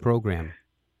about this program.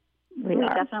 We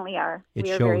definitely are.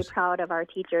 We are very proud of our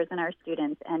teachers and our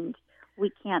students, and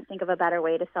we can't think of a better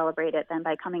way to celebrate it than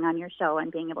by coming on your show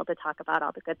and being able to talk about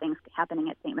all the good things happening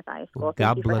at St. Matthias School. Well,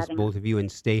 God bless both of you,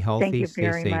 and stay healthy. Thank you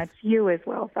very much. You as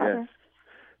well, Father. Yes.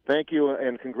 Thank you,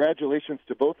 and congratulations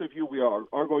to both of you. We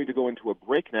are going to go into a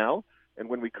break now, and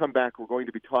when we come back, we're going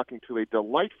to be talking to a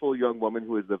delightful young woman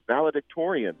who is the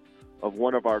valedictorian of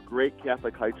one of our great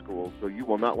Catholic high schools, so you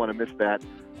will not want to miss that.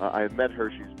 I have met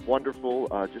her. She's wonderful,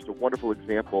 just a wonderful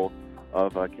example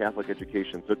of Catholic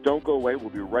education. So don't go away. We'll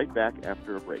be right back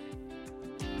after a break.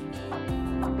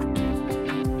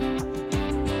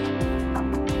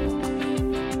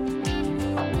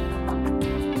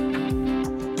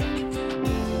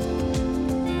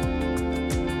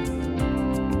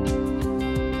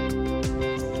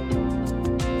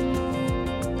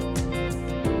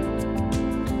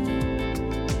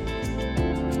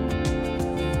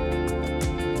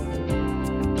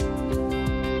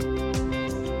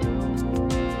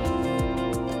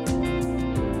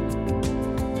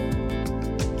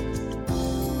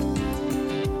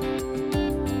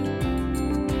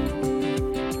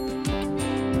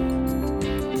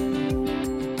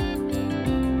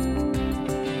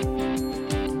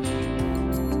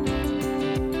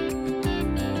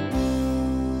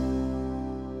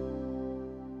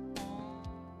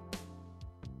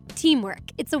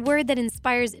 Teamwork. It's a word that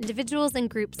inspires individuals and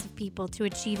groups of people to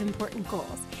achieve important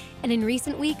goals. And in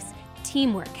recent weeks,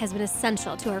 teamwork has been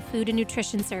essential to our food and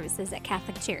nutrition services at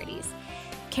Catholic Charities.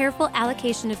 Careful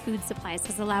allocation of food supplies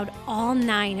has allowed all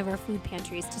 9 of our food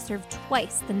pantries to serve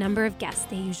twice the number of guests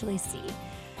they usually see.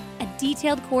 A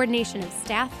detailed coordination of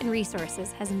staff and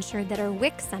resources has ensured that our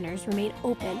WIC centers remain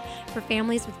open for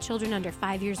families with children under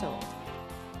 5 years old.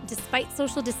 Despite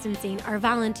social distancing, our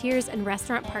volunteers and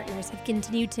restaurant partners have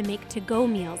continued to make to-go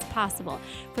meals possible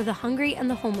for the hungry and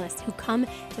the homeless who come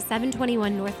to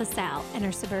 721 North LaSalle and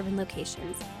our suburban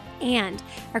locations. And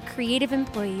our creative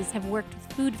employees have worked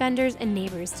with food vendors and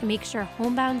neighbors to make sure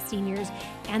homebound seniors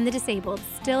and the disabled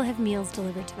still have meals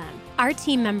delivered to them. Our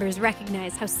team members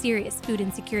recognize how serious food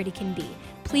insecurity can be.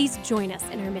 Please join us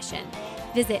in our mission.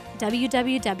 Visit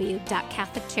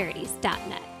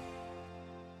www.catholiccharities.net.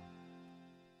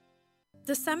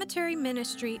 The Cemetery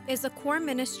Ministry is a core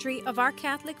ministry of our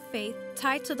Catholic faith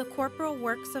tied to the corporal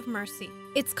works of mercy.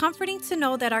 It's comforting to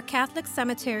know that our Catholic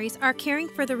cemeteries are caring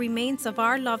for the remains of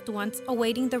our loved ones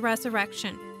awaiting the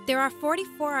resurrection. There are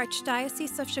 44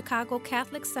 Archdiocese of Chicago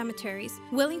Catholic cemeteries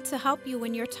willing to help you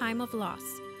in your time of loss.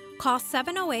 Call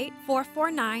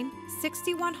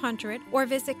 708-449-6100 or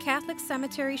visit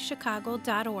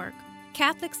CatholicCemeteriesChicago.org.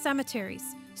 Catholic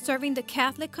Cemeteries, serving the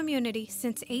Catholic community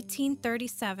since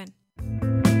 1837.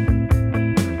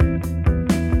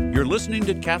 You're listening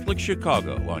to Catholic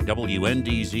Chicago on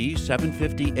WNDZ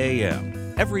 750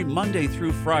 AM. Every Monday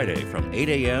through Friday from 8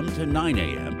 a.m. to 9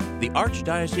 a.m., the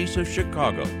Archdiocese of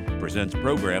Chicago presents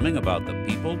programming about the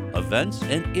people, events,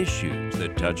 and issues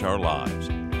that touch our lives.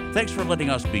 Thanks for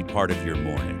letting us be part of your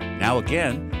morning. Now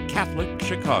again, Catholic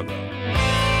Chicago.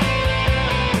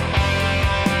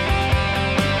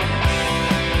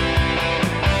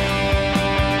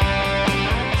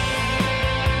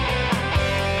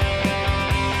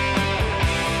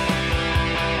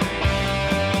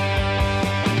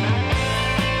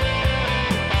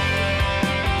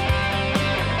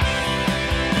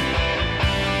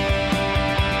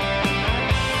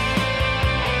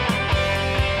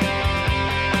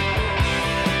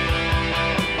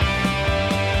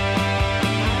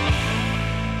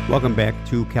 Welcome back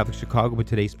to Catholic Chicago with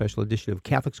today's special edition of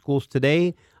Catholic Schools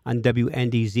Today on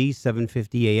WNDZ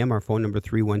 750 AM. Our phone number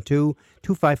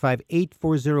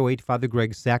 312-255-8408. Father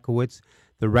Greg Sakowicz,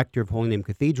 the rector of Holy Name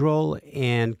Cathedral,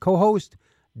 and co-host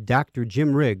Dr.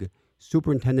 Jim Rigg,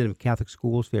 superintendent of Catholic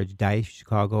Schools for the Archdiocese of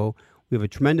Chicago. We have a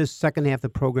tremendous second half of the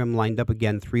program lined up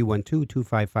again,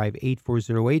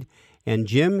 312-255-8408. And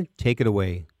Jim, take it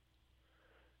away.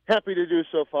 Happy to do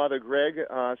so, Father Greg.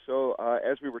 As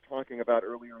we were talking about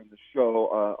earlier in the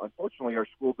show, unfortunately our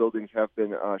school buildings have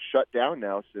been shut down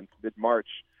now since mid-March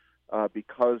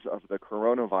because of the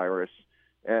coronavirus,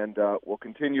 and will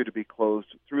continue to be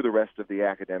closed through the rest of the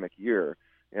academic year.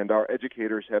 And our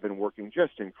educators have been working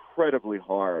just incredibly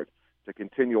hard to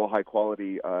continue a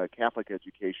high-quality Catholic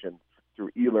education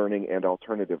through e-learning and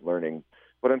alternative learning.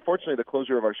 But unfortunately, the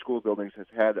closure of our school buildings has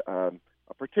had a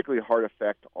particularly hard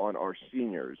effect on our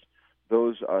seniors,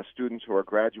 those students who are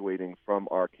graduating from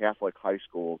our Catholic high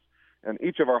schools. And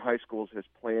each of our high schools has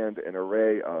planned an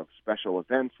array of special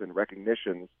events and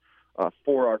recognitions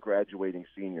for our graduating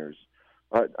seniors.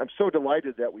 I'm so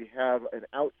delighted that we have an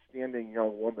outstanding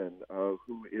young woman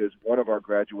who is one of our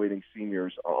graduating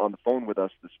seniors on the phone with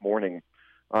us this morning.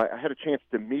 I had a chance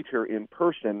to meet her in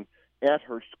person at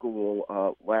her school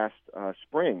last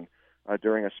spring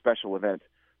during a special event.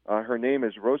 Her name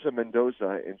is Rosa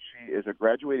Mendoza, and she is a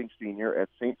graduating senior at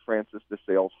St. Francis de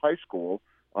Sales High School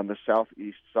on the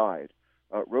southeast side.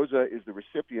 Rosa is the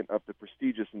recipient of the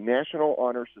prestigious National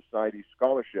Honor Society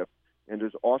Scholarship and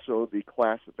is also the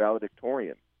class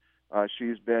valedictorian.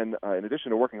 She's been, in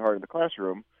addition to working hard in the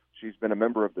classroom, she's been a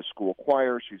member of the school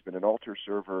choir, she's been an altar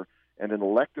server, and an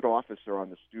elected officer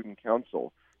on the student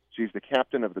council. She's the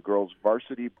captain of the girls'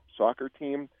 varsity soccer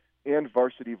team and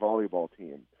varsity volleyball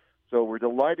team. So we're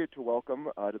delighted to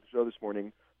welcome to the show this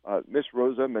morning Miss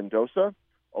Rosa Mendoza,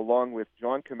 along with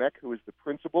John Kamek, who is the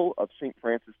principal of St.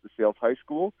 Francis de Sales High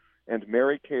School, and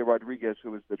Mary Kay Rodriguez,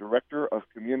 who is the director of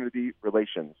community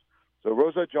relations. So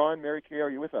Rosa, John, Mary Kay, are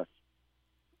you with us?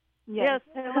 Yes.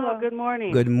 Hello. Good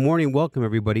morning. Good morning. Welcome,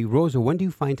 everybody. Rosa, when do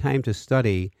you find time to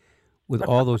study with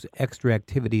all those extra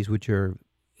activities, which are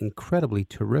incredibly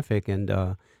terrific? And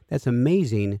that's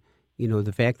amazing. You know,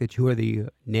 the fact that you are the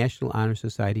National Honor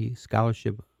Society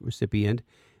scholarship recipient,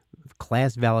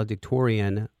 class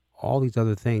valedictorian, all these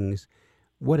other things.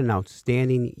 What an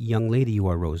outstanding young lady you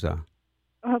are, Rosa.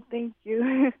 Oh, thank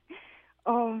you.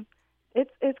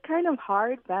 It's kind of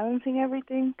hard balancing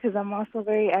everything because I'm also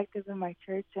very active in my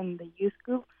church and the youth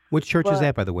group. Which church is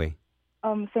that, by the way?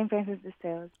 St. Francis de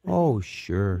Sales. Oh,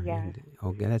 sure. Yeah. And,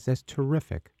 okay, that's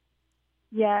terrific.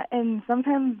 Yeah, and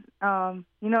sometimes,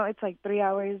 it's like 3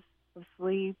 hours of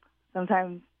sleep,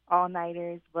 sometimes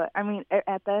all-nighters. But, I mean,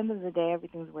 at the end of the day,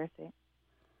 everything's worth it.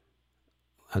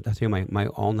 I'll tell you, my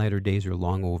all-nighter days are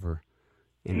long over.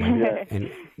 And, Yeah.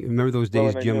 and you remember those days Well,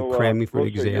 and I Jim know, crammed me for an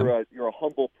Rosa, exam? You're a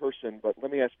humble person, but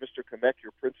let me ask Mr. Kamek,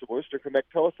 your principal. Mr. Kamek,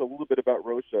 tell us a little bit about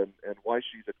Rosa and why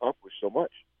she's accomplished so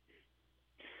much.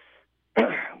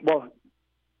 Well,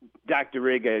 Dr.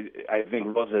 Rigg, I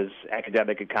think Rosa's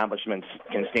academic accomplishments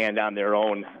can stand on their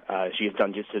own. She's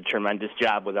done just a tremendous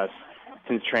job with us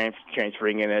since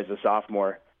transferring in as a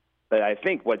sophomore. But I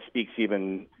think what speaks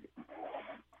even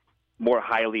more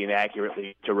highly and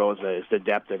accurately to Rosa is the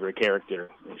depth of her character.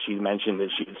 She mentioned that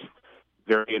she's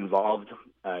very involved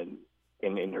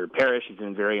in her parish. She's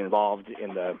been very involved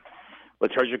in the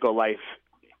liturgical life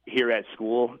here at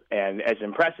school. And as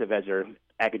impressive as her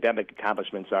academic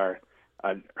accomplishments are,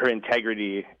 her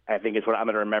integrity, I think, is what I'm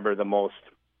going to remember the most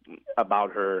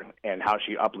about her, and how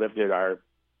she uplifted our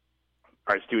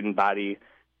student body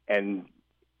and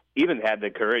even had the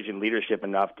courage and leadership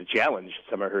enough to challenge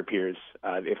some of her peers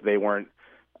if they weren't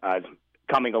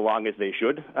coming along as they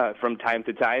should from time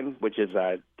to time, which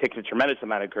takes a tremendous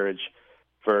amount of courage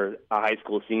for a high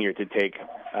school senior to take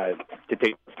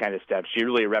those kind of steps. She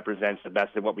really represents the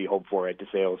best of what we hope for at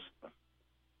DeSales.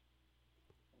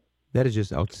 That is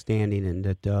just outstanding, and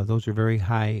that those are very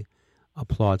high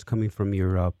applause coming from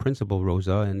your principal,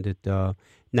 Rosa. And that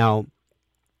now,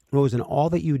 Rosa, in all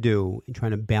that you do in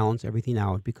trying to balance everything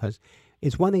out, because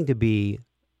it's one thing to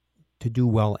do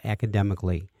well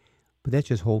academically, but that's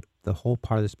just the whole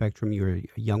part of the spectrum. You're a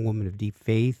young woman of deep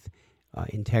faith,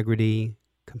 integrity,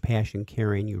 compassion,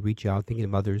 caring. You reach out, thinking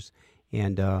of others.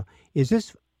 And is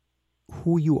this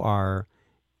who you are?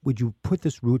 Would you put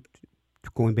this root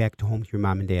going back to home to your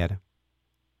mom and dad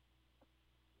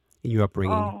in your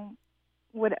upbringing?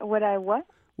 Would I what?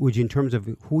 Would you, in terms of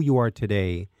who you are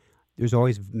today, there's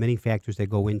always many factors that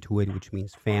go into it, which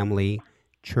means family,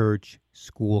 church,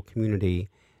 school, community.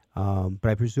 But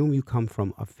I presume you come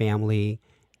from a family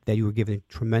that you were given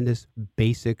tremendous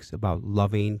basics about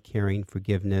loving, caring,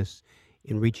 forgiveness,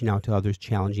 and reaching out to others,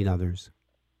 challenging others.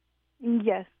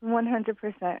 Yes,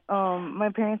 100%. My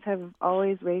parents have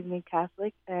always raised me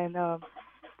Catholic, and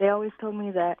they always told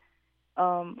me that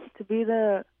to be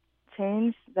the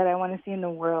change that I want to see in the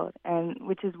world, and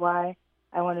which is why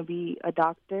I want to be a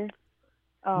doctor,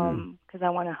 because I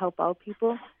want to help out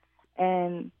people.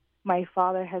 And my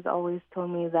father has always told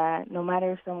me that no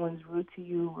matter if someone's rude to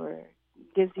you or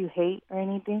gives you hate or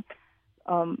anything,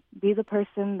 be the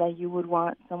person that you would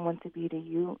want someone to be to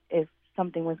you if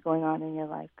something was going on in your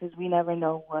life, because we never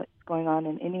know what's going on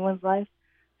in anyone's life.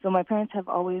 So my parents have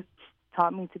always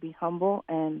taught me to be humble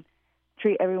and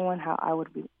treat everyone how I would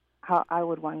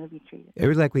want to be treated.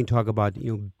 Every like we talk about,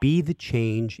 be the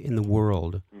change in the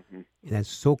world, Mm-hmm. and that's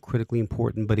so critically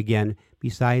important. But again,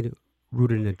 beside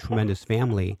rooted in a tremendous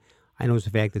family, I know it's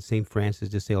the fact that St. Francis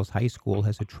de Sales High School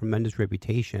has a tremendous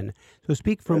reputation. So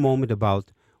speak for a moment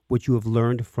about what you have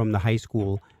learned from the high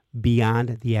school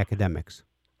beyond the academics.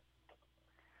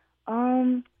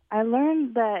 I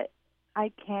learned that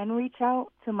I can reach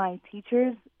out to my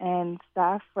teachers and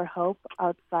staff for help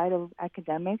outside of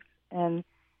academics, and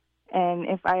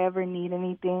if I ever need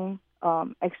anything,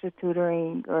 extra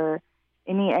tutoring or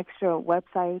any extra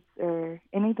websites or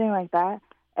anything like that,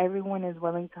 everyone is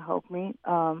willing to help me.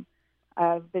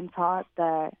 I've been taught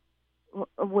that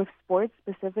with sports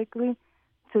specifically,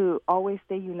 to always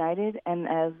stay united, and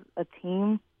as a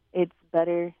team, it's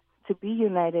better to be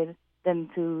united than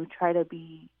to try to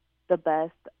be the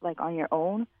best, like, on your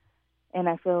own. And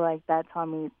I feel like that taught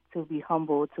me to be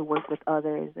humble, to work with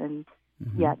others, and,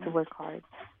 to work hard.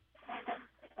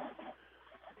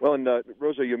 Well, and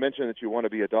Rosa, you mentioned that you want to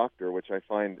be a doctor, which I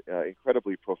find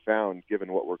incredibly profound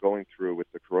given what we're going through with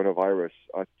the coronavirus.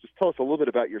 Just tell us a little bit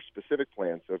about your specific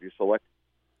plans. So if you select...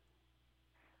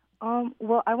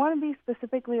 Well, I want to be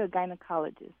specifically a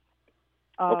gynecologist.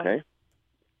 Okay.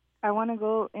 I want to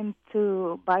go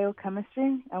into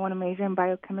biochemistry. I want to major in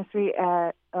biochemistry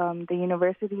at the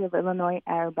University of Illinois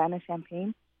at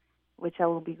Urbana-Champaign, which I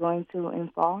will be going to in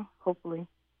fall, hopefully.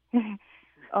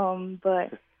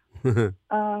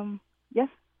 Yes.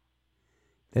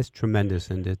 That's tremendous.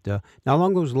 And now,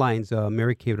 along those lines,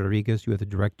 Mary Kay Rodriguez, you are the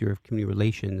Director of Community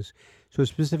Relations. So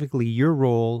specifically, your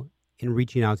role in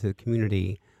reaching out to the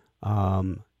community,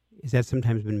 has that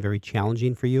sometimes been very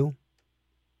challenging for you?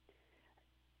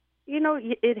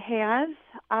 It has,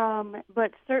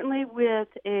 but certainly with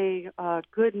a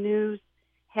good news,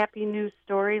 happy news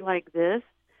story like this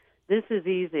is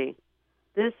easy.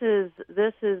 this is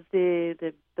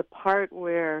the part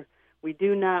where we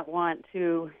do not want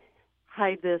to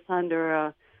hide this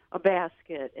under a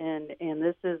basket, and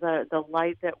this is the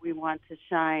light that we want to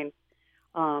shine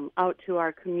out to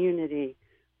our community,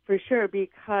 for sure,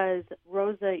 because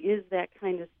Rosa is that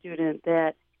kind of student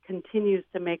that continues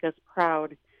to make us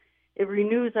proud. It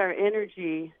renews our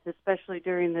energy, especially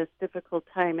during this difficult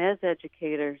time as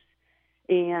educators,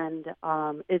 and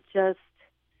it just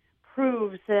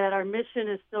proves that our mission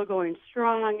is still going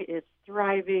strong, it's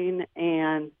thriving,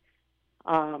 and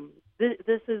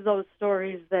this is those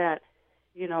stories that,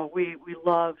 you know, we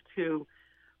love to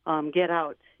get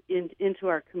out into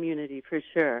our community, for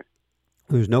sure.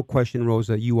 There's no question,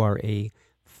 Rosa, you are a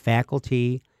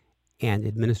faculty and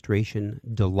administration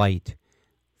delight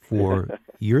for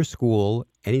your school.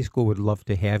 Any school would love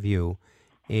to have you.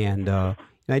 And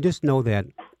I just know that,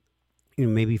 you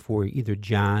know, maybe for either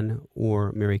John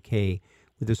or Mary Kay,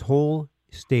 with this whole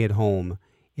stay at home,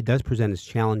 it does present its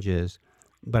challenges.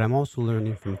 But I'm also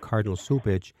learning from Cardinal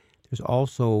Cupich, there's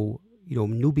also, you know,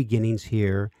 new beginnings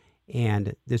here,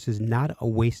 and this is not a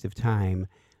waste of time.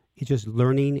 It's just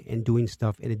learning and doing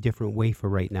stuff in a different way for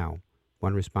right now.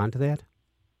 Want to respond to that?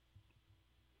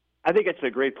 I think it's a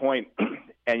great point.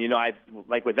 And, you know,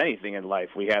 like with anything in life,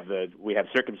 we have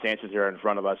circumstances that are in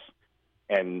front of us,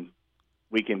 and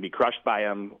we can be crushed by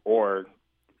them, or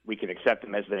we can accept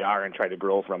them as they are and try to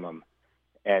grow from them.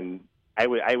 And I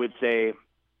would say,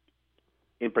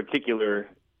 in particular,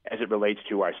 as it relates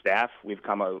to our staff, we've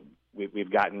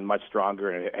gotten much stronger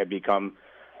and have become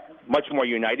much more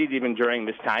united even during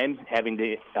this time, having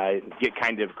to get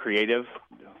kind of creative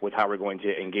with how we're going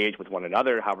to engage with one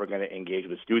another, how we're going to engage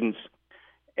with students.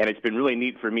 And it's been really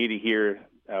neat for me to hear,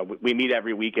 we meet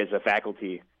every week as a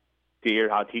faculty, to hear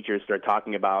how teachers start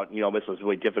talking about, you know, this was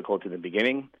really difficult in the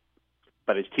beginning,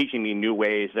 but it's teaching me new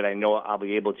ways that I know I'll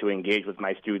be able to engage with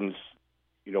my students,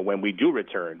 you know, when we do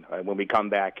return, when we come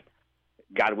back,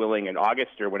 God willing, in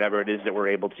August or whenever it is that we're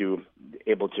able to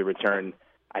return.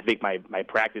 I think my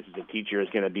practice as a teacher is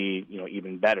going to be, you know,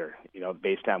 even better, you know,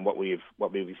 based on what we've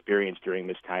experienced during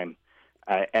this time.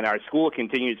 And our school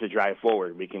continues to drive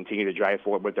forward. We continue to drive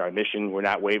forward with our mission. We're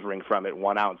not wavering from it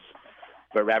 1 ounce,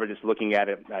 but rather just looking at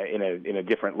it in a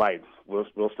different light. We're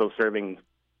still serving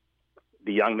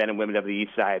the young men and women of the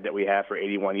East Side that we have for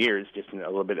 81 years, just in a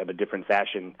little bit of a different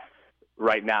fashion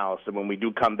right now. So when we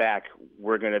do come back,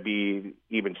 we're going to be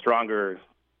even stronger,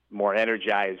 more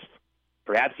energized,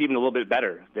 perhaps even a little bit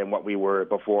better than what we were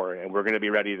before, and we're going to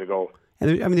be ready to go.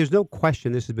 And there's no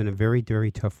question this has been a very,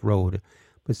 very tough road.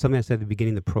 But something I said at the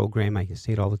beginning of the program, I can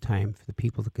say it all the time for the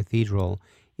people of the cathedral,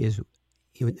 is,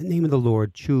 you know, in the name of the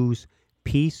Lord, choose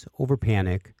peace over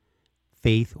panic,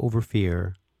 faith over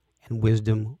fear, and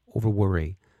wisdom over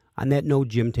worry. On that note,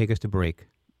 Jim, take us to break.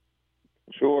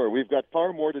 Sure. We've got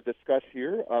far more to discuss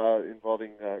here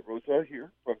involving Rosa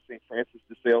here from St. Francis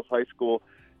de Sales High School.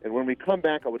 And when we come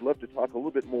back, I would love to talk a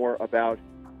little bit more about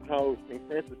how St.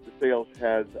 Francis de Sales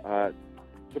has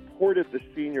supported the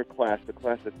senior class, the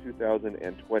class of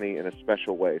 2020, in a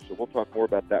special way. So we'll talk more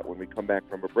about that when we come back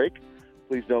from a break.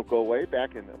 Please don't go away.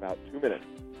 Back in about 2 minutes.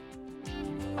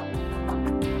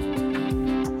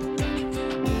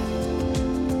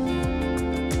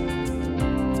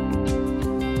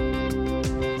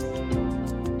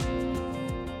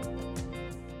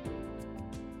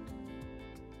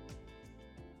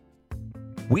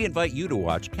 We invite you to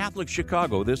watch Catholic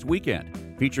Chicago this weekend,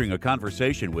 featuring a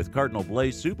conversation with Cardinal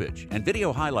Blaise Cupich and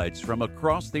video highlights from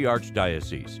across the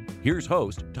Archdiocese. Here's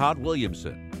host Todd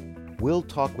Williamson. We'll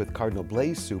talk with Cardinal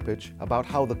Blaise Cupich about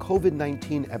how the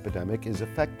COVID-19 epidemic is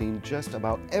affecting just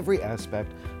about every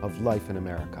aspect of life in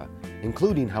America,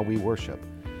 including how we worship.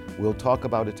 We'll talk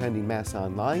about attending Mass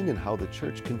online and how the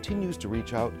Church continues to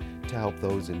reach out to help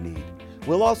those in need.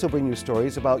 We'll also bring you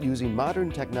stories about using modern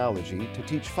technology to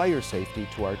teach fire safety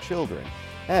to our children,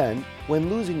 and when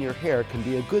losing your hair can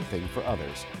be a good thing for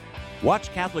others.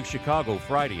 Watch Catholic Chicago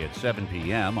Friday at 7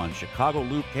 p.m. on Chicago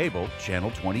Loop Cable,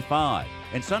 Channel 25,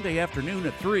 and Sunday afternoon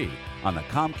at 3 on the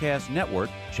Comcast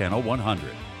Network, Channel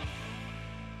 100.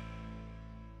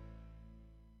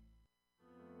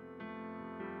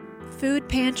 Food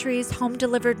pantries,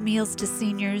 home-delivered meals to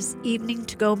seniors,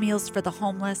 evening-to-go meals for the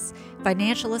homeless,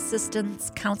 financial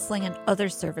assistance, counseling, and other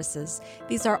services.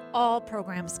 These are all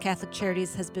programs Catholic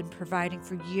Charities has been providing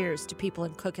for years to people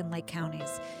in Cook and Lake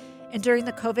counties. And during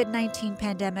the COVID-19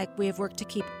 pandemic, we have worked to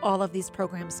keep all of these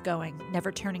programs going,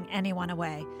 never turning anyone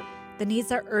away. The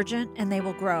needs are urgent and they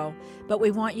will grow, but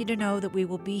we want you to know that we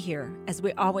will be here, as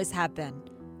we always have been,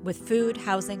 with food,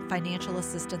 housing, financial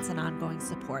assistance, and ongoing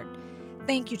support.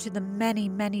 Thank you to the many,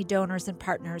 many donors and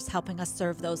partners helping us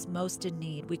serve those most in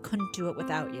need. We couldn't do it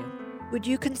without you. Would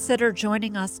you consider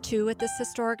joining us too at this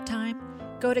historic time?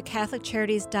 Go to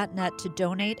CatholicCharities.net to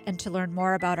donate and to learn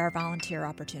more about our volunteer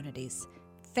opportunities.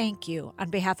 Thank you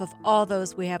on behalf of all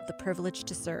those we have the privilege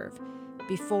to serve.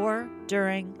 Before,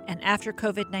 during, and after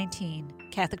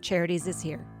COVID-19, Catholic Charities is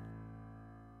here.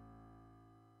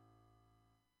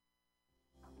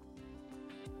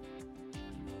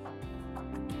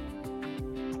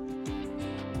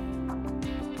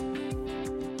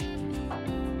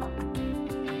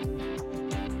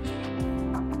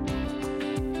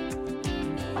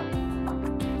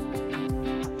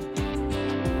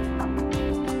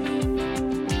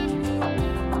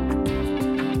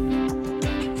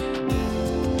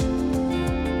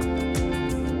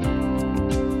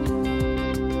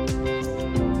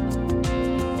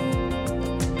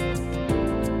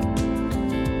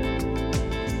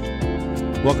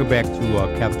 Welcome back to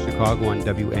Catholic Chicago on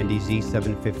WNDZ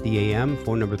 750 AM,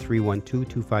 phone number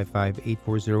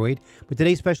 312-255-8408. But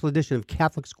today's special edition of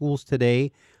Catholic Schools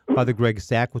Today, Father Greg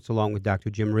Sackwitz along with Dr.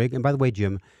 Jim Rigg. And by the way,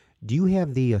 Jim, do you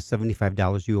have the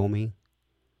 $75 you owe me?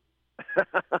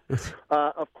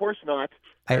 Of course not.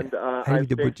 And I've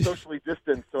stayed socially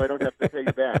distanced, so I don't have to pay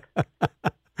you back.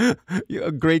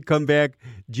 A great comeback.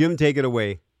 Jim, take it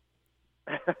away.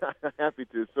 Happy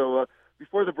to. So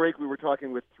before the break, we were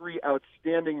talking with three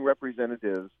outstanding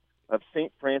representatives of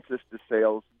St. Francis de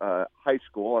Sales High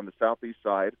School on the southeast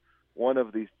side, one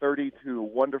of the 32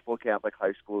 wonderful Catholic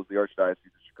high schools of the Archdiocese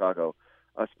of Chicago.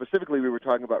 Specifically, we were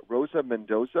talking about Rosa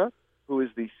Mendoza, who is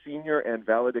the senior and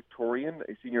valedictorian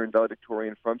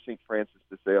from St. Francis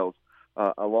de Sales,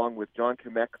 along with John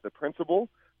Kamek, the principal,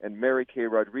 and Mary Kay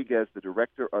Rodriguez, the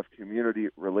director of community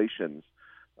relations.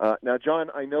 Now,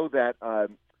 John, I know that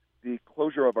the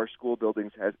closure of our school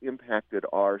buildings has impacted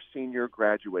our senior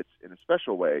graduates in a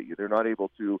special way. They're not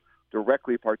able to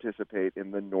directly participate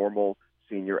in the normal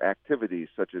senior activities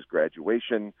such as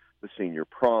graduation, the senior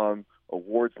prom,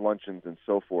 awards luncheons, and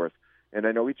so forth. And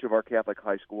I know each of our Catholic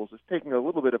high schools is taking a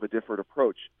little bit of a different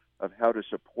approach of how to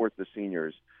support the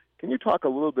seniors. Can you talk a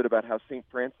little bit about how St.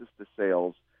 Francis de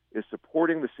Sales is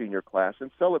supporting the senior class and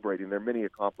celebrating their many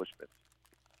accomplishments?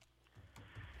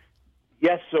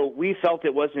 Yes, so we felt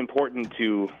it was important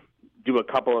to do a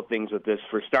couple of things with this.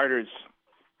 For starters,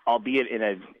 albeit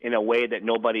in a way that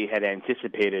nobody had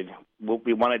anticipated,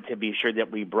 we wanted to be sure that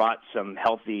we brought some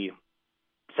healthy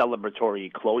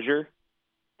celebratory closure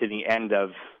to the end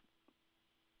of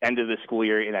the school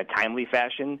year in a timely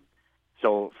fashion.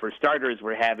 So for starters,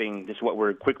 we're having just what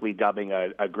we're quickly dubbing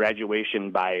a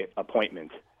graduation by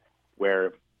appointment,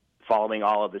 where following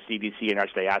all of the CDC and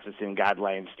Archdiocesan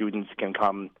guidelines, students can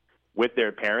come with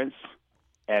their parents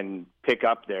and pick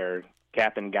up their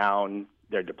cap and gown,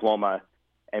 their diploma,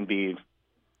 and be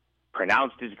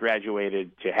pronounced as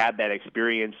graduated, to have that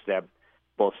experience that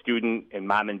both student and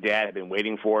mom and dad have been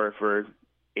waiting for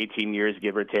 18 years,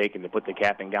 give or take, and to put the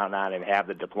cap and gown on and have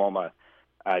the diploma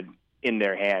in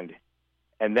their hand.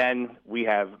 And then we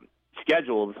have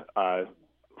scheduled a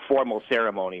formal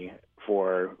ceremony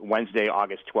for Wednesday,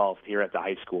 August 12th here at the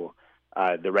high school.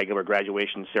 The regular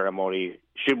graduation ceremony,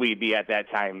 should we be at that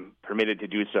time permitted to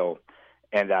do so.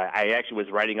 And I actually was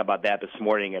writing about that this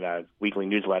morning in a weekly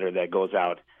newsletter that goes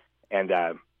out. And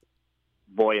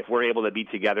boy, if we're able to be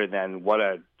together, then what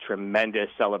a tremendous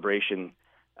celebration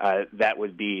that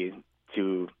would be,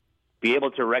 to be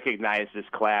able to recognize this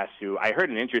class who, I heard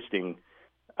an interesting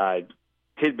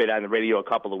tidbit on the radio a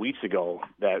couple of weeks ago,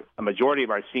 that a majority of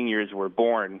our seniors were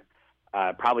born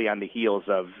probably on the heels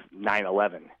of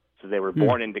 9/11. So they were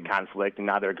born into conflict, and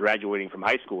now they're graduating from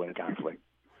high school in conflict.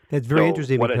 That's very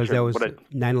interesting, because that was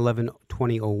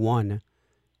 9/11/2001.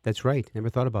 That's right. Never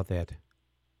thought about that.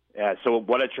 Yeah, so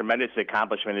what a tremendous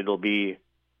accomplishment it'll be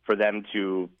for them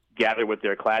to gather with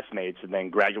their classmates and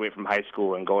then graduate from high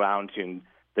school and go down to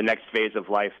the next phase of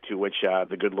life to which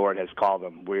the good Lord has called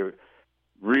them. We're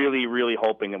really, really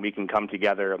hoping that we can come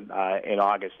together in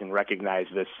August and recognize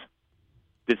this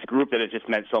group that has just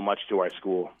meant so much to our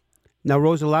school. Now,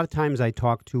 Rose, a lot of times I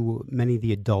talk to many of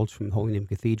the adults from Holy Name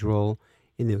Cathedral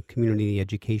in the community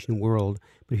education world,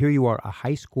 but here you are, a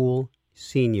high school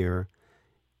senior,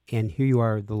 and here you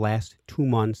are the last 2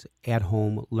 months at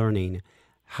home learning.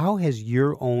 How has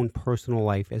your own personal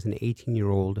life as an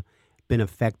 18-year-old been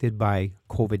affected by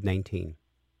COVID-19?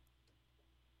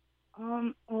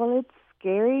 Well, it's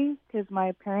scary because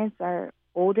my parents are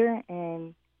older,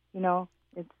 and,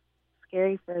 it's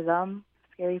scary for them,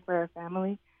 scary for our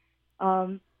family.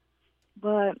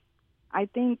 But I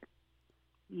think,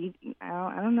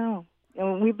 I don't know.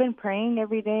 We've been praying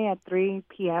every day at 3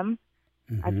 p.m.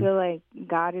 I feel like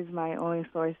God is my only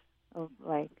source of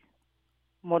like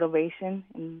motivation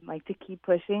and like to keep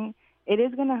pushing. It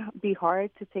is going to be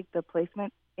hard to take the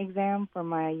placement exam for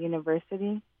my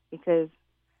university because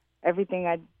everything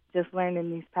I just learned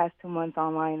in these past 2 months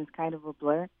online is kind of a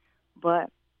blur. But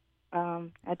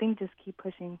I think just keep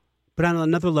pushing. But on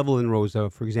another level in Rosa,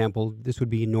 for example, this would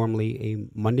be normally a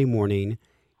Monday morning.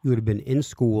 You would have been in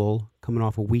school, coming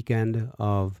off a weekend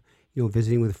of,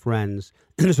 visiting with friends.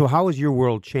 So how has your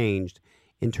world changed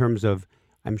in terms of,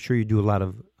 I'm sure you do a lot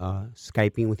of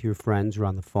Skyping with your friends or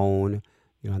on the phone,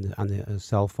 on the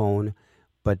cell phone,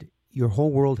 but your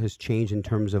whole world has changed in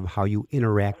terms of how you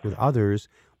interact with others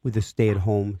with the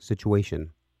stay-at-home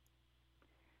situation.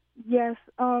 Yes.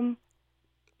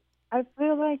 I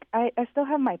feel like I still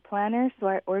have my planner, so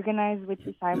I organize which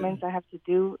assignments I have to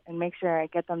do and make sure I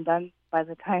get them done by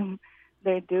the time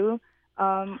they're due.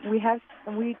 We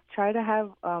try to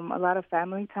have a lot of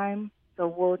family time, so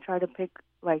we'll try to pick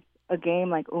like a game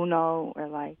like Uno or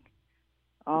like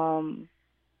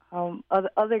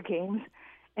other games,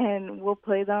 and we'll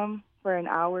play them for an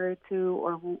hour or two,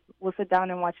 or we'll sit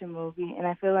down and watch a movie. And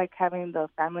I feel like having the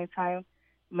family time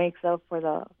makes up for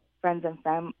the friends and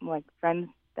friends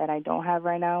that I don't have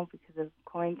right now because of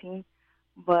quarantine.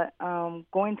 But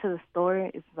going to the store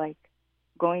is like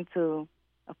going to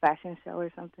a fashion show or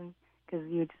something, because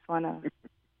you just want to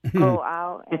go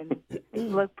out and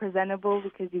look presentable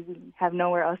because you have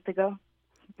nowhere else to go.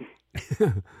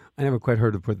 I never quite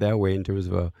heard it put that way in terms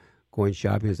of going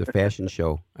shopping as a fashion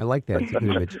show. I like that. It's a good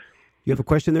image. You have a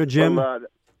question there, Jim? Well,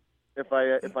 if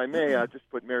I may, I'll just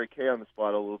put Mary Kay on the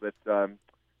spot a little bit.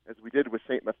 As we did with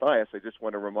St. Matthias, I just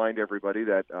want to remind everybody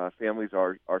that families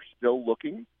are still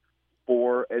looking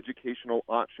for educational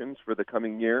options for the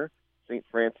coming year. St.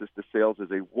 Francis de Sales is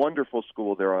a wonderful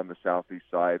school there on the southeast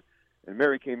side. And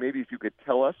Mary Kay, maybe if you could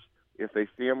tell us if a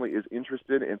family is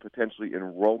interested in potentially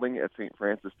enrolling at St.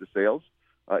 Francis de Sales,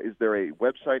 is there a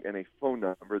website and a phone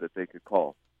number that they could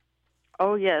call?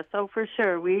 Oh, yes. Oh, for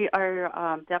sure. We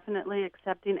are definitely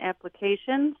accepting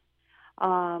applications,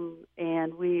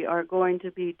 and we are going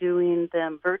to be doing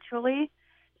them virtually.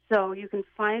 So you can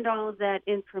find all of that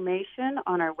information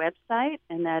on our website,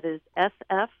 and that is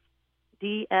sfdshs.org.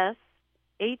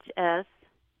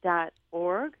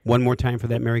 One more time for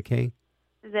that, Mary Kay.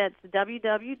 That's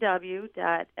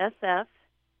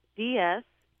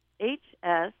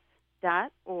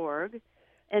www.sfdshs.org.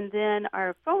 And then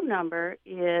our phone number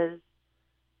is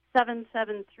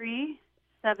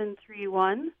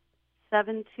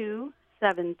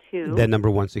 773-731-7272. That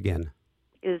number once again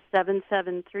is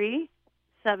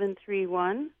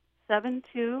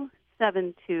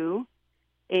 773-731-7272.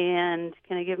 And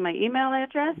can I give my email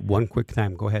address? One quick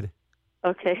time. Go ahead.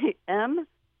 Okay.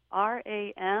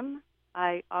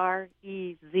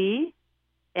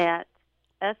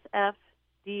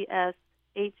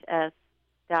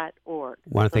 MRAMIREZ@sfdshs.org.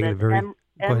 Want to thank you very M.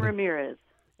 Ramirez.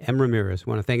 M. Ramirez.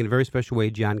 Want to thank in a very special way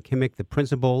John Kimmick, the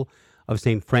principal of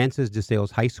St. Francis de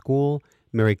Sales High School,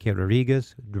 Mary Kay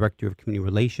Rodriguez, Director of Community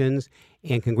Relations,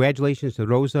 and congratulations to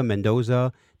Rosa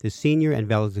Mendoza, the senior and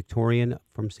valedictorian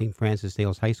from St. Francis de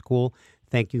Sales High School.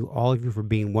 Thank you, all of you, for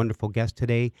being wonderful guests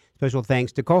today. Special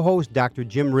thanks to co-host Dr.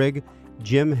 Jim Rigg.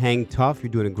 Jim, hang tough. You're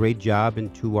doing a great job.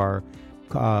 And to our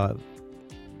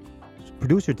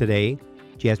producer today,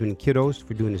 Jasmine Kiddos,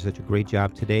 for doing such a great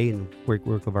job today, and great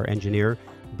work of our engineer,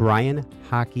 Brian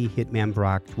Hockey Hitman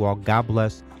Brock. To all, God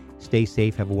bless. Stay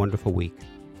safe. Have a wonderful week.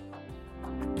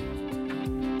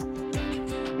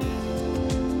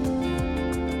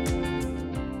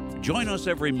 Join us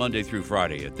every Monday through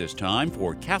Friday at this time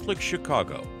for Catholic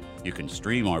Chicago. You can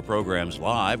stream our programs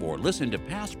live or listen to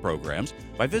past programs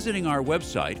by visiting our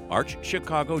website,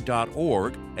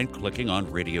 archchicago.org, and clicking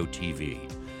on Radio TV.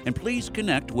 And please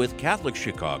connect with Catholic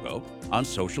Chicago on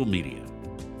social media.